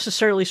or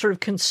necessarily sort of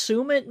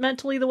consume it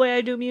mentally the way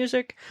I do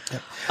music.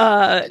 Yep.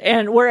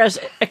 And whereas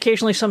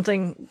occasionally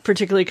something,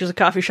 particularly because the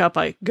coffee shop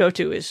I go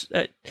to is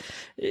a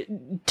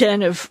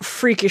den of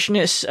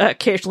freakishness,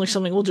 occasionally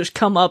something will just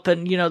come up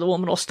and, the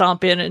woman will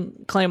stomp in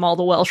and claim all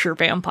the Welsh are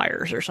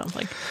vampires or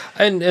something.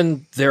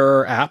 And there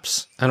are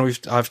apps, and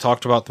I've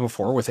talked about them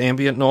before, with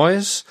ambient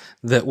noise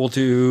that will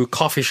do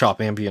coffee shop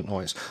ambient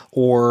noise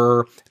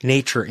or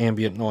nature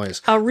ambient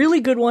noise. A really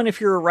good one if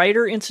you're a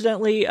writer,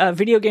 incidentally,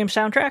 video game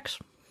soundtracks.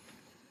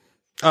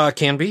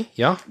 Can be,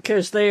 yeah.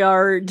 Because they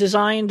are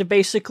designed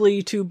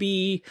basically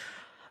to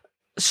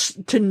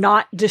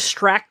not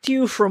distract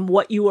you from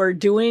what you are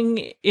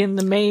doing in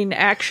the main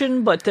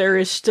action, but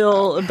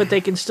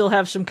they can still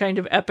have some kind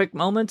of epic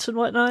moments and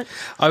whatnot.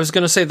 I was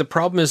going to say the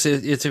problem is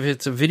if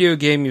it's a video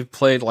game you've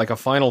played, like a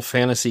Final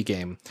Fantasy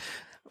game,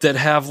 that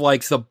have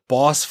like the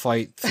boss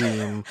fight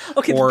theme.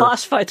 Okay, the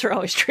boss fights are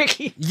always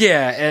tricky.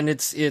 Yeah, and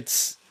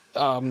it's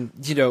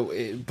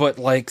but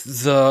like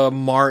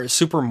the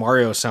Super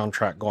Mario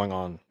soundtrack going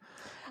on.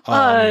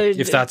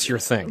 If that's your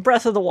thing.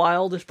 Breath of the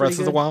Wild is pretty good. Breath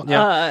of the Wild,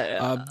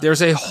 yeah.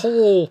 There's a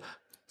whole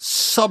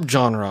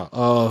subgenre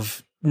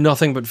of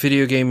nothing but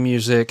video game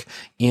music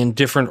in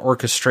different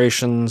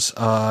orchestrations.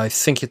 I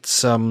think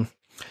it's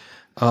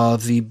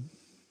the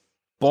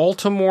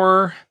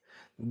Baltimore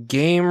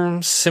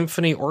Game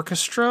Symphony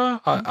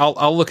Orchestra.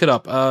 I'll look it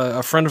up.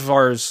 A friend of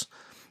ours,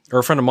 or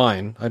a friend of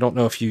mine, I don't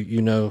know if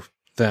you know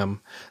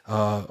them,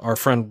 our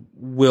friend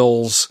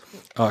Will's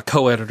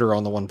co-editor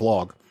on the one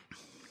blog,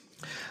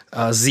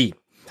 Z,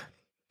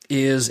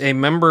 is a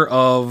member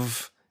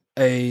of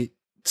a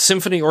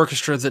symphony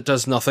orchestra that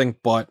does nothing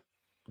but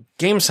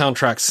game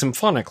soundtracks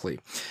symphonically,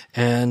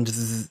 and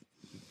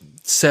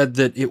said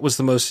that it was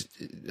the most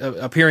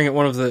appearing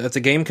at the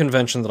game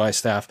convention that I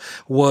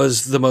staff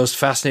was the most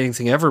fascinating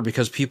thing ever,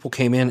 because people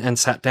came in and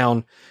sat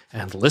down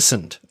and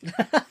listened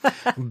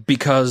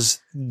because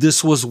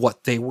this was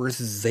what they were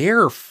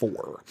there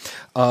for.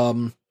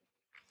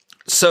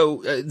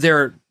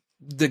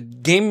 The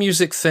game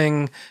music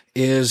thing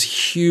is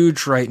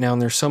huge right now,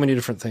 and there's so many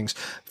different things.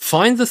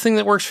 Find the thing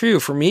that works for you.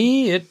 For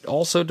me, it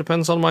also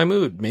depends on my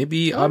mood.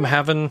 Maybe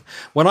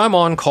when I'm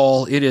on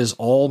call, it is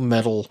all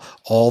metal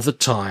all the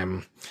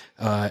time.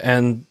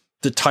 And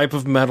the type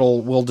of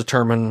metal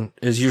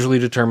is usually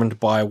determined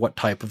by what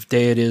type of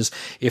day it is.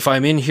 If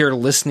I'm in here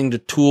listening to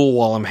Tool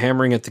while I'm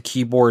hammering at the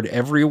keyboard,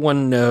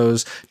 everyone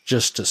knows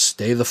just to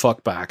stay the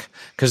fuck back,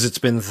 because it's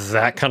been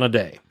that kind of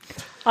day.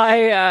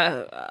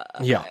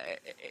 Yeah.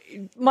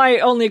 My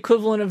only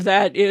equivalent of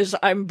that is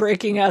I'm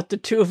breaking out the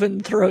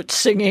Tuvan throat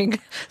singing,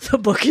 "The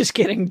book is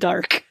getting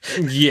dark."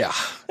 Yeah.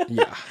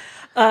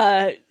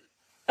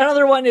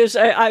 Another one is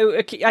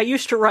I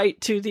used to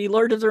write to the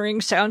Lord of the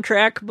Rings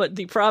soundtrack, but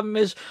the problem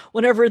is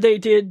whenever they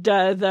did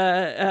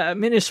the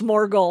Minas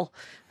Morgul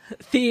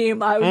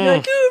theme, I was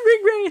like, "Ooh,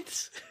 ring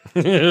wraiths."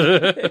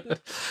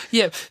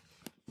 Yeah,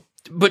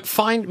 but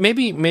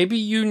maybe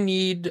you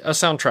need a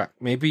soundtrack.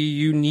 Maybe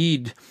you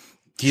need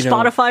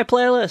Spotify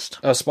playlist.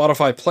 A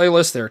Spotify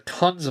playlist. There are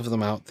tons of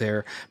them out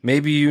there.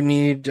 Maybe you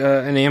need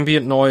an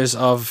ambient noise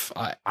of.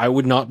 I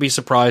would not be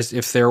surprised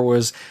if there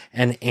was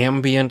an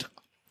ambient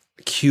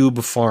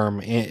cube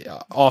farm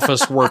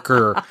office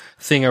worker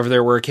thing over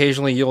there, where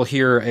occasionally you'll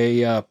hear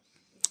the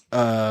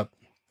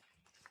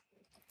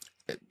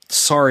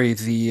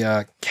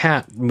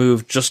cat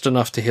moved just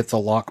enough to hit the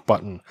lock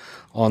button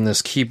on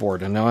this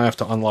keyboard, and now I have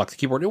to unlock the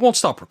keyboard. It won't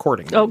stop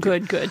recording. Oh,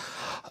 good.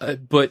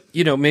 But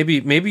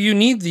maybe you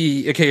need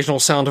the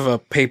occasional sound of a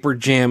paper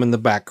jam in the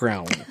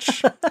background,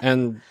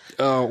 and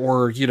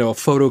or a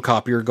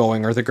photocopier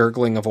going, or the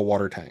gurgling of a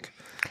water tank.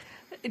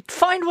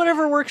 Find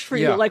whatever works for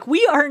you. Like,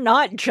 we are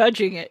not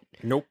judging it.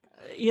 Nope.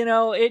 There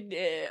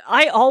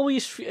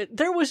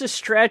was a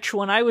stretch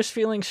when I was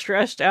feeling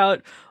stressed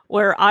out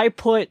where I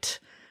put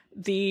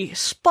the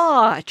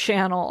spa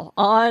channel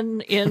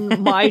on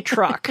in my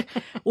truck,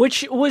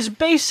 which was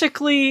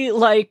basically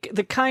like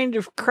the kind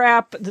of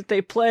crap that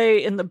they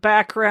play in the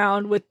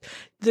background with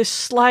the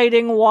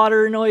sliding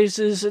water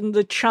noises and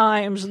the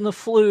chimes and the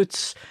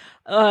flutes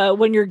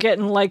when you're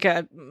getting like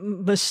a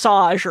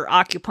massage or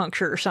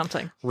acupuncture or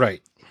something.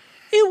 Right.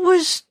 It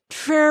was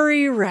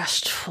very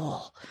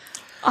restful.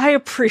 I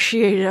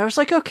appreciated it. I was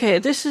like, okay,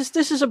 this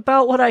is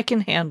about what I can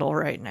handle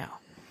right now.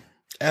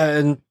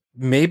 And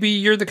maybe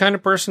you're the kind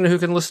of person who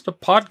can listen to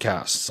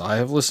podcasts. I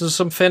have listened to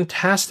some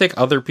fantastic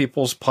other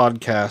people's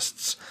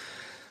podcasts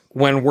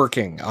when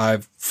working.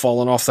 I've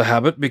fallen off the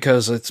habit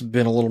because it's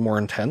been a little more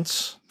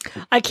intense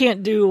I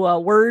can't do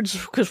words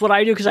because what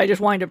I do, because I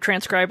just wind up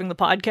transcribing the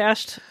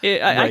podcast.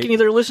 I can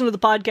either listen to the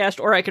podcast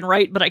or I can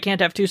write, but I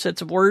can't have two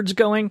sets of words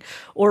going,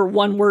 or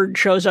one word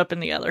shows up in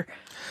the other.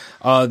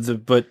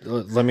 But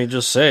let me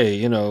just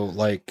say,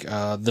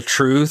 the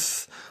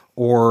truth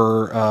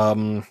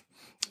or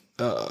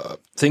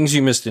things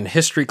you missed in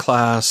history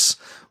class,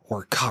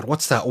 or God,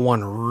 what's that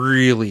one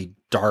really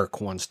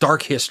dark ones?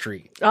 Dark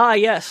history. Ah,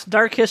 yes,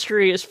 dark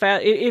history is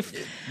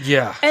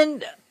yeah,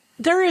 and.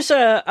 There is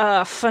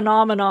a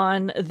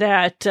phenomenon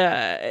that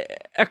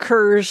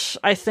occurs,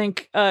 I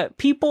think,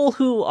 people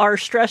who are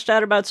stressed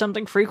out about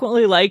something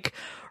frequently like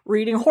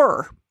reading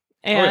horror.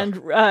 And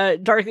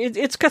dark,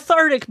 it's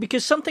cathartic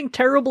because something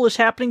terrible is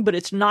happening, but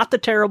it's not the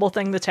terrible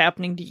thing that's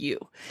happening to you.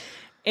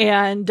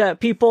 And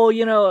people,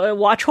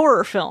 watch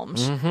horror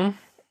films. Mm-hmm.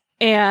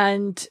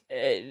 And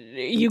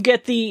you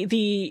get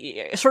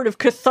the sort of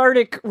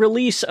cathartic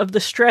release of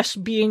the stress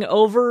being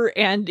over,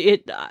 and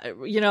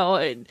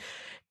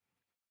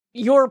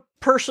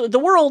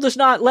the world is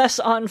not less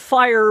on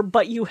fire,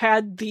 but you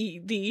had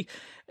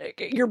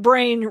your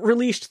brain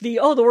released the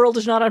world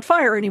is not on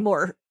fire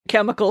anymore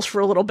chemicals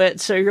for a little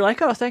bit. So you're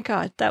like, oh, thank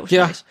God. That was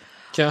nice.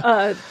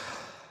 Yeah.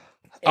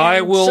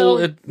 I will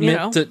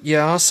admit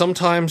that,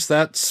 sometimes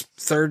that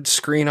third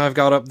screen I've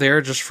got up there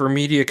just for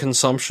media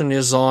consumption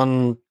is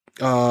on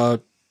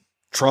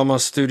Trauma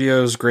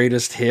Studios'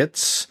 greatest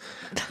hits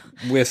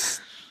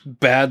with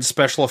bad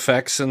special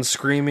effects and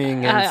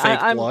screaming and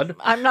fake blood.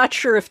 I'm not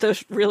sure if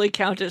those really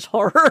count as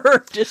horror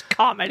or just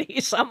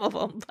comedy, some of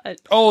them. But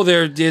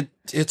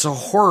it's a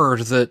horror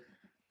that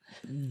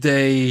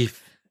they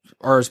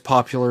are as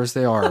popular as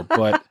they are,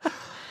 but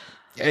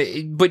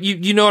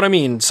you know what I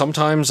mean.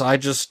 Sometimes I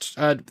just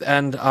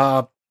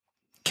KB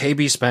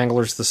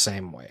Spangler's the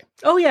same way.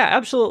 Oh yeah,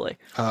 absolutely.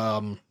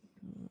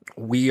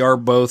 We are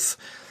both.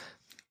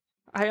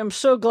 I am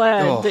so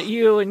glad that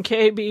you and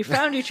KB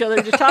found each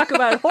other to talk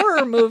about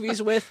horror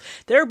movies with,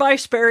 thereby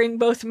sparing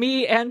both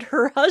me and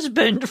her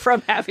husband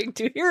from having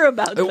to hear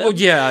about them. Well,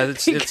 yeah,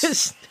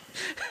 it's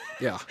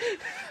yeah.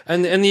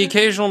 And the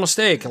occasional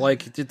mistake,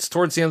 like it's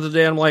towards the end of the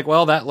day, I'm like,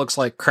 well, that looks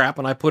like crap,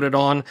 and I put it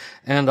on,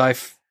 and I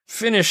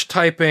finish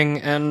typing,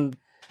 and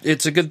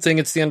it's a good thing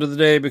it's the end of the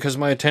day because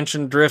my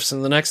attention drifts,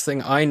 and the next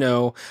thing I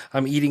know,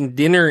 I'm eating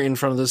dinner in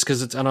front of this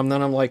then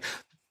I'm like,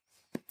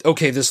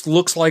 okay, this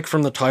looks like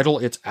from the title,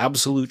 it's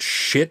absolute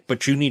shit,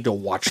 but you need to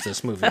watch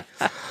this movie.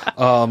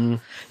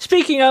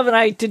 Speaking of, and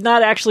I did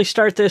not actually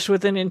start this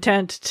with an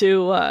intent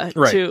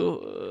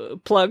to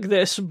plug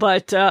this,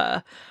 but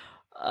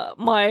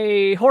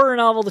my horror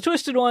novel, The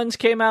Twisted Ones,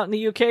 came out in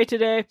the UK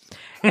today.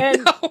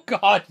 And oh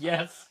God,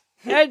 yes.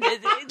 And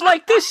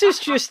this is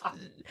just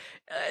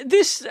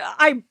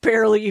I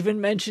barely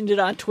even mentioned it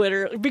on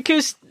Twitter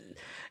because,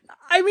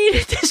 I mean,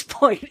 at this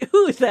point,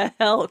 who the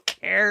hell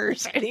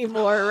cares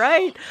anymore,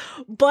 right?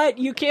 But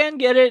you can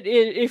get it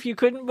if you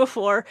couldn't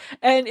before.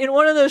 And in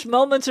one of those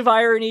moments of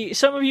irony,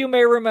 some of you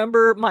may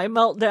remember my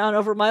meltdown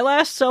over my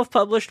last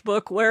self-published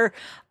book where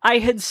I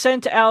had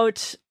sent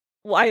out,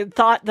 I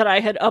thought that I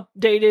had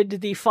updated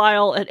the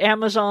file at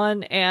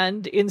Amazon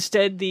and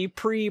instead the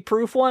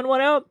pre-proof one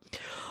went out.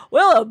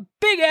 Well, a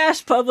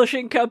big-ass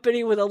publishing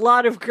company with a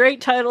lot of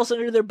great titles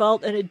under their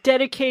belt and a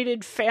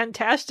dedicated,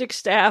 fantastic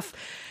staff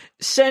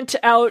sent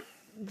out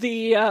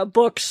the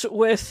books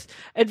with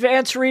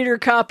advanced reader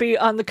copy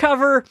on the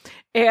cover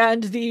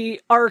and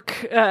the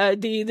ARC,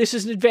 this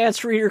is an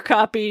advanced reader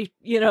copy,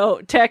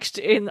 text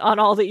on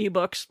all the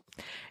ebooks.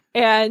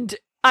 And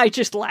I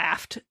just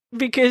laughed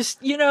because,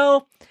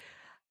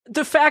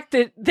 the fact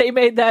that they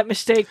made that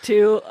mistake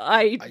too,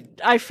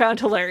 I found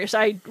hilarious.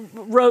 I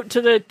wrote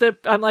to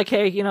I'm like,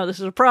 hey, this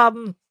is a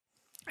problem.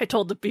 I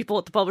told the people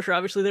at the publisher,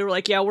 obviously, they were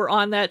like, yeah, we're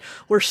on that.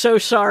 We're so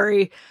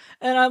sorry.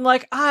 And I'm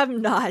like,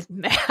 I'm not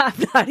mad.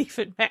 I'm not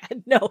even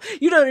mad. No,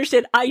 you don't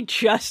understand. I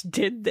just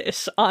did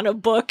this on a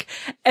book,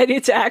 and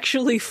it's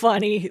actually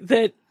funny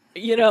that,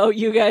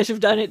 you guys have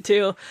done it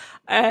too.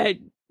 At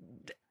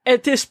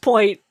this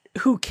point,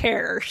 who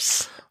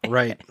cares?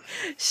 Right.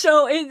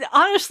 So,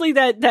 honestly,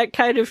 that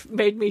kind of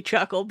made me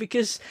chuckle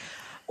because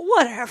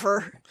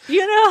whatever,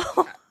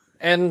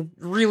 And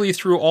really,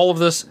 through all of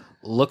this,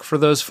 look for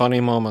those funny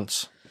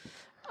moments.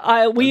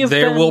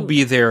 Will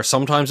be there.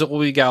 Sometimes it will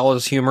be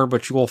gallows humor,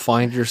 but you will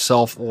find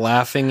yourself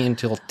laughing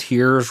until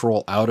tears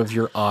roll out of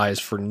your eyes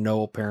for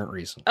no apparent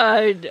reason.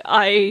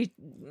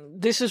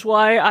 This is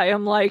why I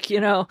am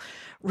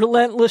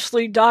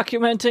relentlessly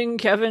documenting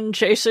Kevin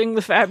chasing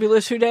the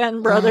fabulous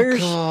Houdan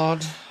brothers. Oh,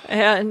 God.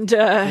 And,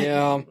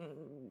 the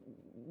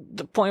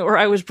point where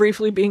I was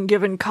briefly being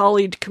given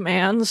colleague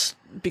commands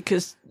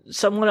because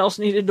someone else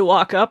needed to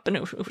walk up, and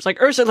it was like,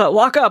 Ursula,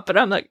 walk up, and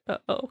I'm like,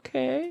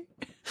 okay.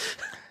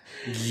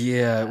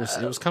 Yeah, it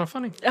was kind of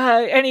funny.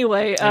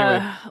 Anyway,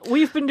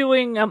 we've been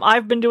doing,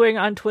 I've been doing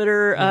on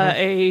Twitter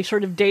a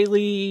sort of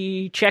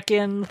daily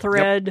check-in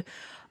thread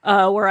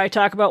where I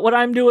talk about what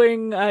I'm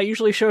doing. I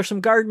usually show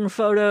some garden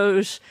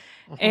photos,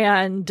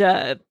 and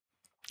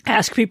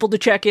ask people to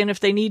check in if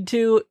they need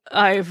to.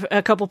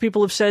 A couple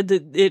people have said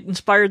that it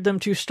inspired them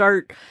to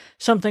start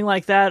something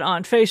like that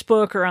on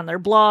Facebook or on their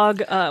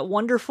blog.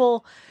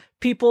 Wonderful.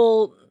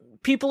 People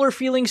are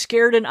feeling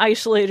scared and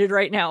isolated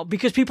right now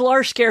because people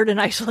are scared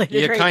and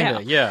isolated right now.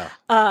 Yeah.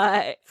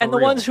 And the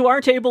ones who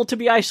aren't able to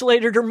be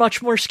isolated are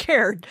much more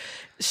scared.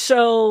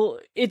 So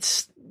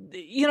it's,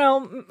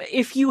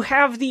 if you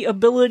have the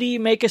ability,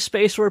 make a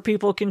space where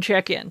people can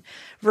check in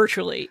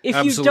virtually.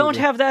 If you don't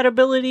have that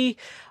ability,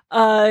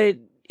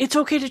 it's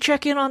okay to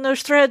check in on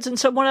those threads and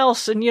someone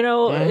else and,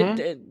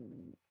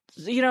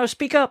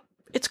 speak up.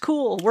 It's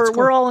cool.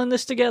 We're all in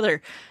this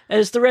together.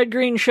 As the Red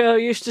Green Show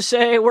used to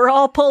say, we're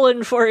all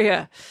pulling for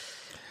you.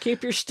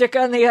 Keep your stick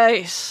on the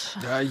ice.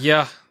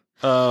 Yeah.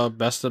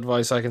 Best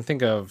advice I can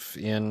think of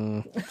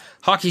in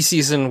hockey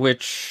season,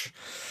 which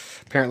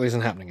apparently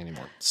isn't happening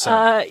anymore.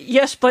 So.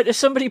 Yes, but as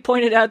somebody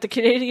pointed out, the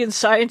Canadian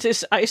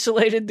scientists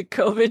isolated the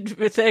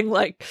COVID thing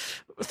like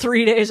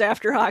 3 days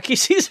after hockey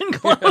season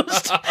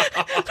closed.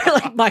 They're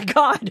like, my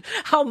God,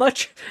 how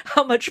much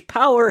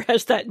power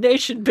has that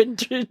nation been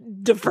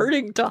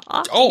diverting to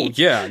hockey? Oh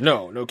yeah,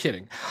 no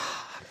kidding.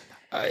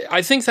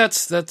 I think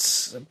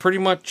that's pretty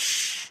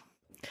much.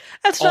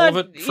 That's all not of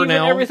it for even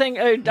now.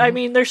 Everything. I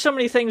mean, there's so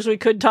many things we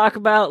could talk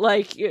about,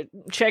 like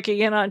checking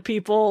in on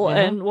people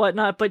and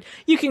whatnot. But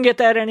you can get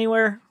that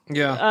anywhere.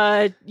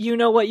 Yeah. You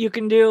know what you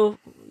can do.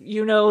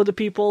 You know the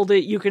people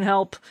that you can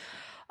help.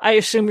 I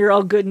assume you're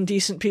all good and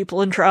decent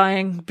people and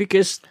trying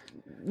because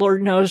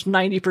Lord knows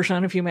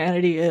 90% of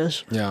humanity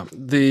is. Yeah.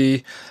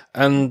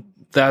 And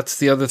that's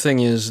the other thing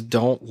is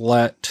don't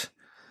let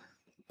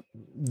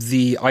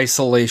the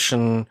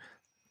isolation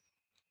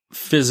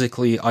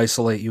physically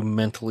isolate you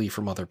mentally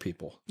from other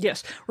people.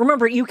 Yes.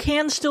 Remember, you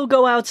can still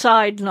go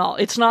outside and all.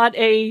 It's not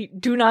a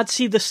do not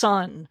see the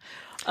sun.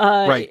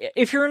 Right.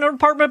 If you're in an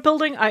apartment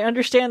building, I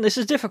understand this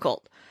is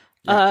difficult.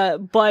 Yeah.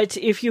 But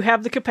if you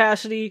have the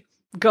capacity,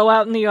 go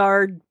out in the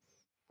yard,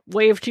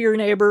 wave to your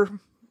neighbor,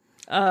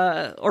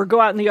 or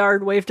go out in the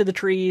yard, wave to the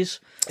trees.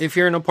 If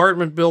you're in an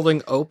apartment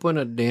building, open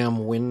a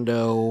damn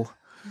window.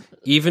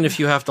 Even if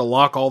you have to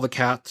lock all the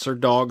cats or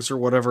dogs or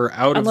whatever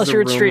out of the room. Unless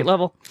you're at street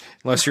level.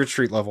 Unless you're at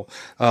street level.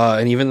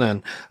 And even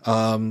then.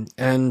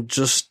 And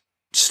just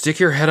stick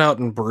your head out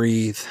and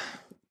breathe.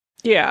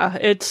 Yeah,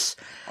 it's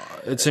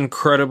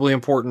incredibly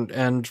important.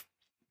 And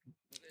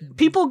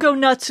people go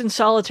nuts in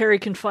solitary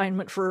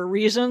confinement for a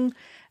reason.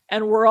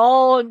 And we're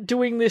all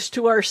doing this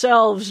to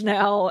ourselves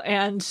now.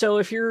 And so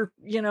if you're,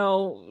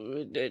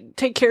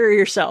 take care of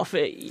yourself.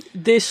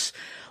 This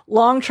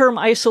long-term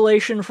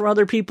isolation from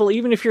other people,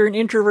 even if you're an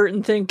introvert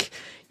and think,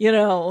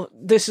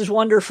 this is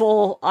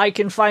wonderful, I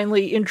can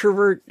finally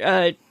introvert.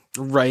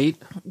 Right.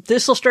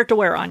 This will start to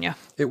wear on you.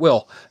 It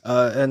will.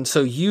 And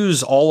so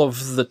use all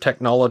of the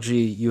technology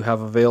you have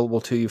available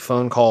to you,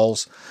 phone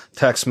calls,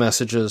 text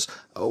messages,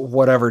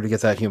 whatever, to get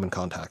that human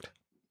contact.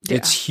 Yeah.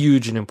 It's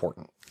huge and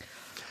important.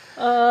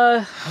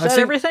 Is that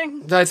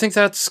everything? I think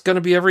that's going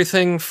to be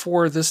everything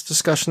for this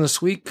discussion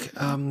this week.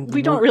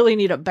 We don't really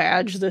need a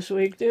badge this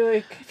week, do we?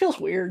 It feels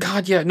weird.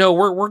 God, yeah, no,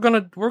 we're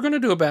gonna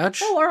do a badge.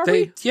 Oh, are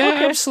we? Yeah,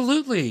 okay.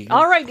 Absolutely.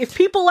 All right, if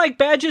people like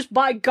badges,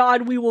 by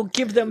God, we will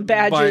give them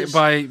badges.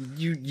 By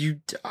you,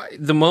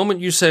 the moment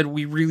you said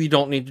we really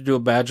don't need to do a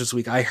badge this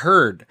week, I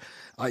heard,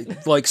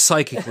 like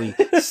psychically,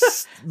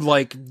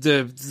 like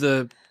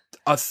the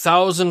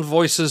 1,000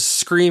 voices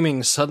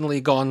screaming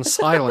suddenly gone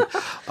silent.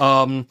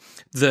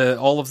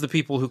 All of the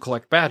people who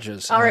collect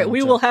badges. All right,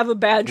 we will have a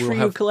badge for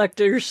you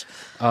collectors.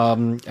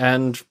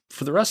 And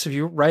for the rest of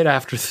you, right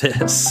after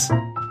this.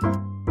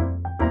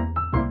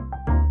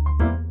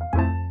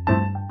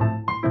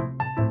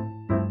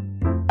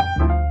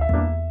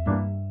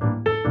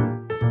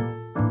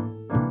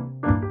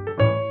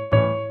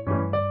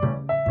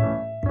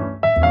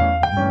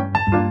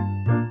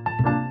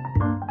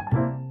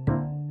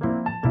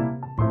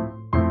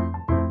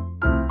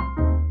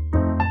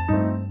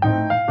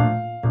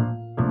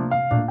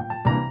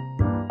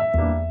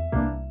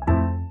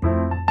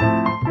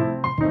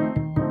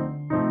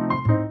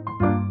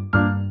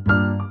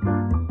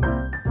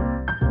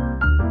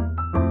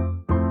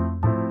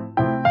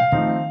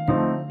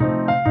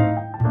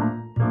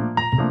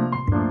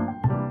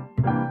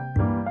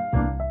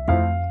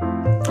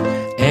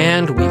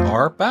 And we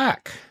are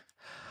back.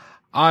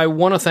 I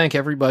want to thank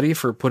everybody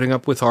for putting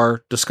up with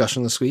our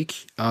discussion this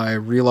week. I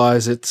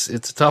realize it's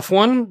a tough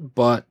one,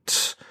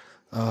 but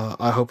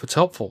I hope it's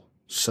helpful.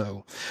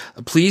 So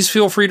please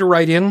feel free to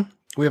write in.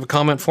 We have a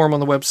comment form on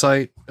the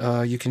website.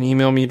 You can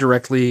email me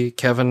directly,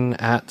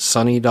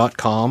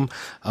 kevin@sunny.com.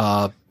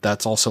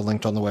 That's also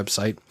linked on the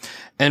website.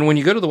 And when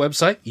you go to the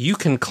website, you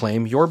can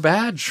claim your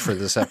badge for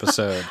this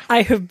episode.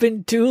 I have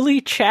been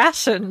duly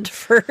chastened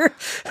for...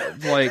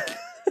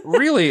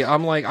 Really,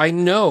 I'm like, I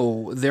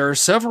know there are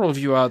several of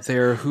you out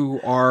there who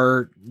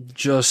are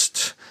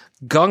just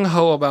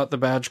gung-ho about the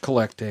badge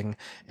collecting,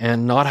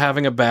 and not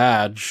having a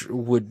badge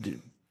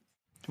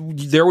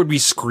there would be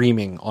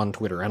screaming on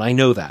Twitter, and I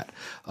know that.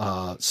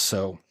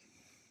 So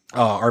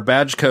Our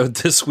badge code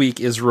this week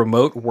is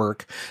remote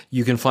work.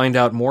 You can find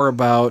out more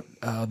about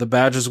the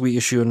badges we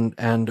issue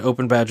and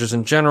open badges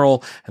in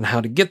general and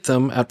how to get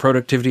them at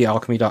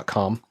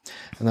productivityalchemy.com.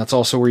 And that's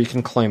also where you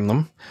can claim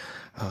them.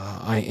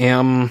 I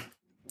am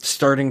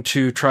starting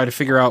to try to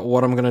figure out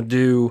what I'm going to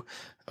do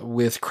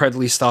with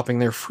Credly stopping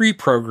their free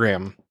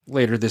program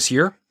later this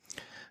year.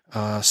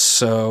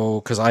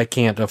 Because I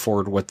can't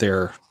afford what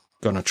they're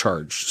going to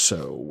charge.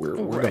 So we're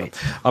Right.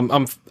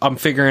 I'm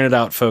figuring it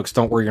out, folks.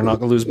 Don't worry. You're not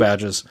going to lose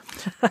badges.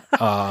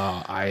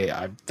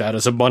 That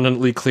is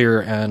abundantly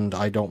clear. And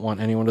I don't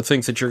want anyone to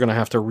think that you're going to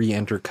have to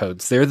re-enter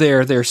codes. They're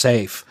there. They're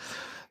safe.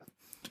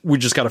 We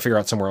just got to figure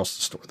out somewhere else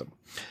to store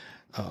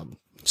them.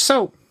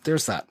 So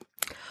there's that.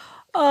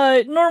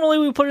 Normally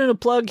we put in a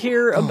plug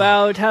here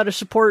about how to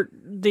support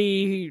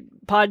the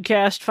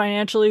podcast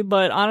financially,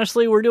 but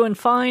honestly, we're doing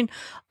fine.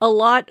 A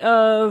lot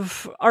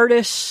of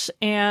artists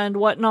and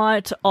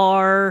whatnot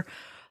are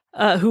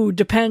who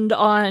depend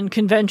on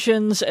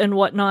conventions and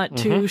whatnot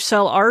to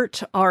sell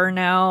art are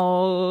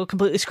now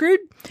completely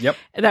screwed. Yep.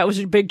 That was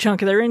a big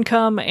chunk of their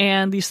income,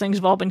 and these things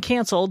have all been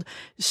canceled.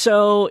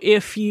 So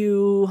if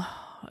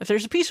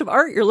there's a piece of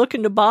art you're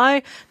looking to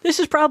buy, this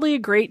is probably a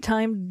great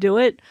time to do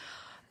it.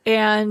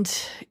 And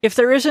if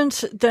there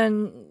isn't,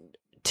 then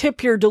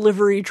tip your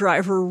delivery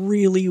driver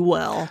really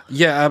well.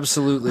 Yeah,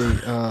 absolutely.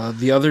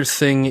 The other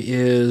thing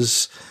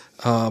is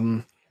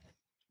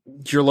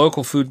your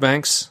local food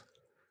banks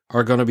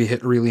are going to be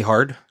hit really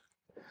hard.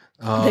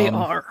 They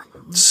are.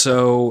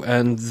 So,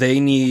 and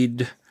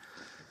they're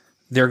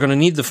going to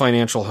need the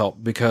financial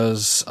help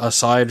because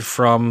aside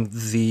from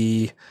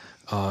the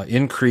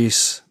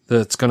increase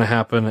that's going to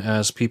happen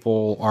as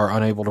people are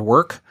unable to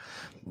work,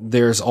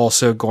 there's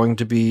also going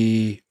to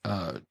be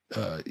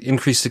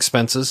increased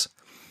expenses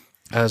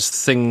as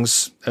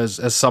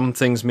some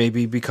things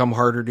maybe become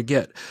harder to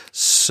get.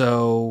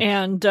 So,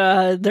 and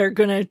they're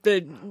gonna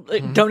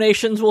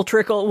donations will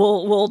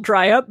will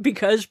dry up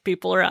because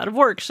people are out of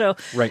work. So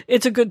right.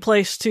 It's a good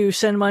place to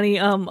send money.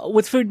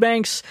 With food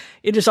banks,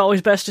 it is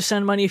always best to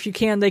send money if you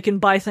can. They can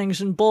buy things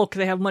in bulk.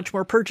 They have much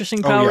more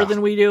purchasing power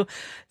than we do.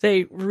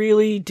 They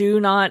really do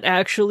not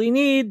actually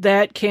need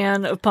that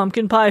can of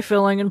pumpkin pie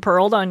filling and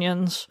pearled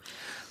onions.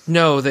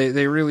 No,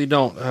 they really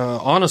don't.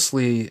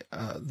 Honestly,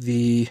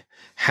 the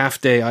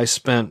half day I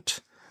spent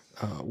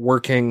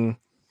working,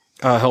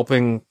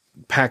 helping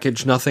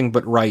package nothing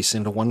but rice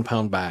into 1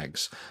 pound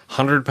bags,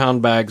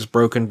 100-pound bags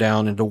broken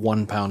down into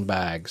 1 pound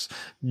bags,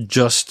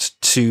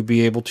 just to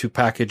be able to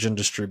package and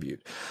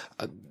distribute.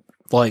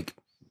 Like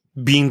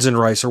beans and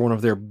rice are one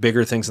of their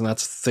bigger things, and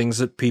that's things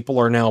that people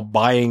are now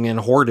buying and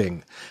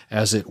hoarding,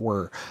 as it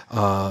were.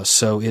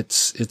 So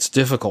it's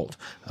difficult.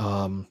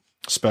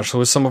 Especially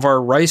with some of our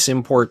rice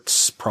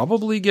imports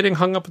probably getting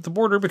hung up at the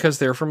border because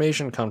they're from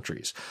Asian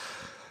countries.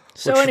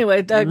 So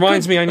anyway, that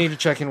reminds me I need to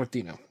check in with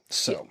Dino.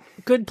 So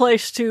good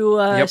place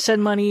to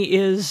send money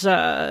is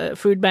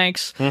food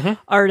banks,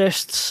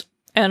 artists,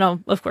 and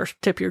of course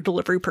tip your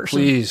delivery person.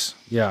 Please,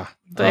 yeah,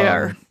 they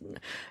are.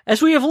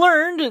 As we have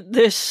learned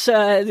these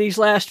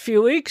last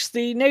few weeks,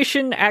 the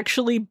nation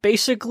actually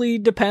basically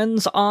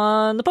depends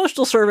on the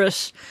postal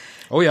service.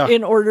 Oh yeah,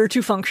 in order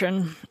to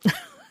function,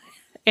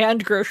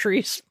 and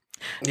groceries.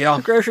 Yeah.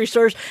 Grocery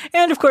stores.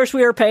 And of course,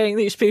 we are paying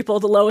these people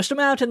the lowest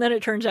amount, and then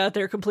it turns out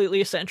they're completely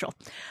essential.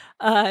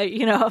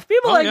 If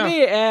people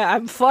me,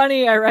 I'm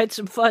funny, I write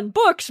some fun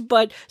books,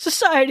 but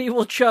society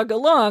will chug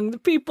along. The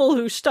people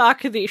who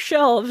stock the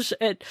shelves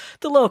at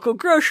the local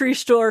grocery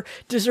store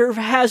deserve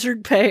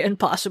hazard pay and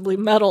possibly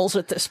medals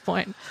at this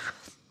point.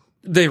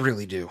 They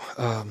really do.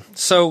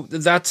 So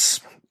that's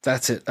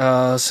it.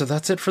 So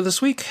that's it for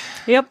this week.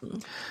 Yep.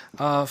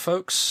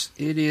 Folks,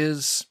 it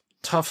is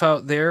tough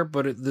out there,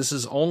 but this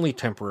is only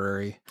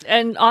temporary.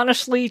 And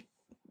honestly,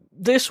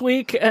 this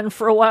week and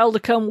for a while to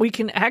come, we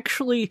can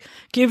actually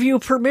give you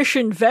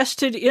permission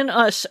vested in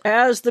us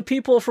as the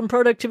people from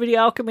Productivity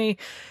Alchemy.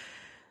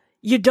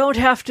 You don't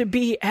have to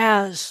be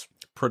as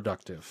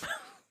productive.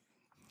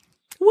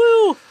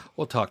 Woo!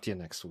 We'll talk to you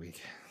next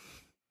week.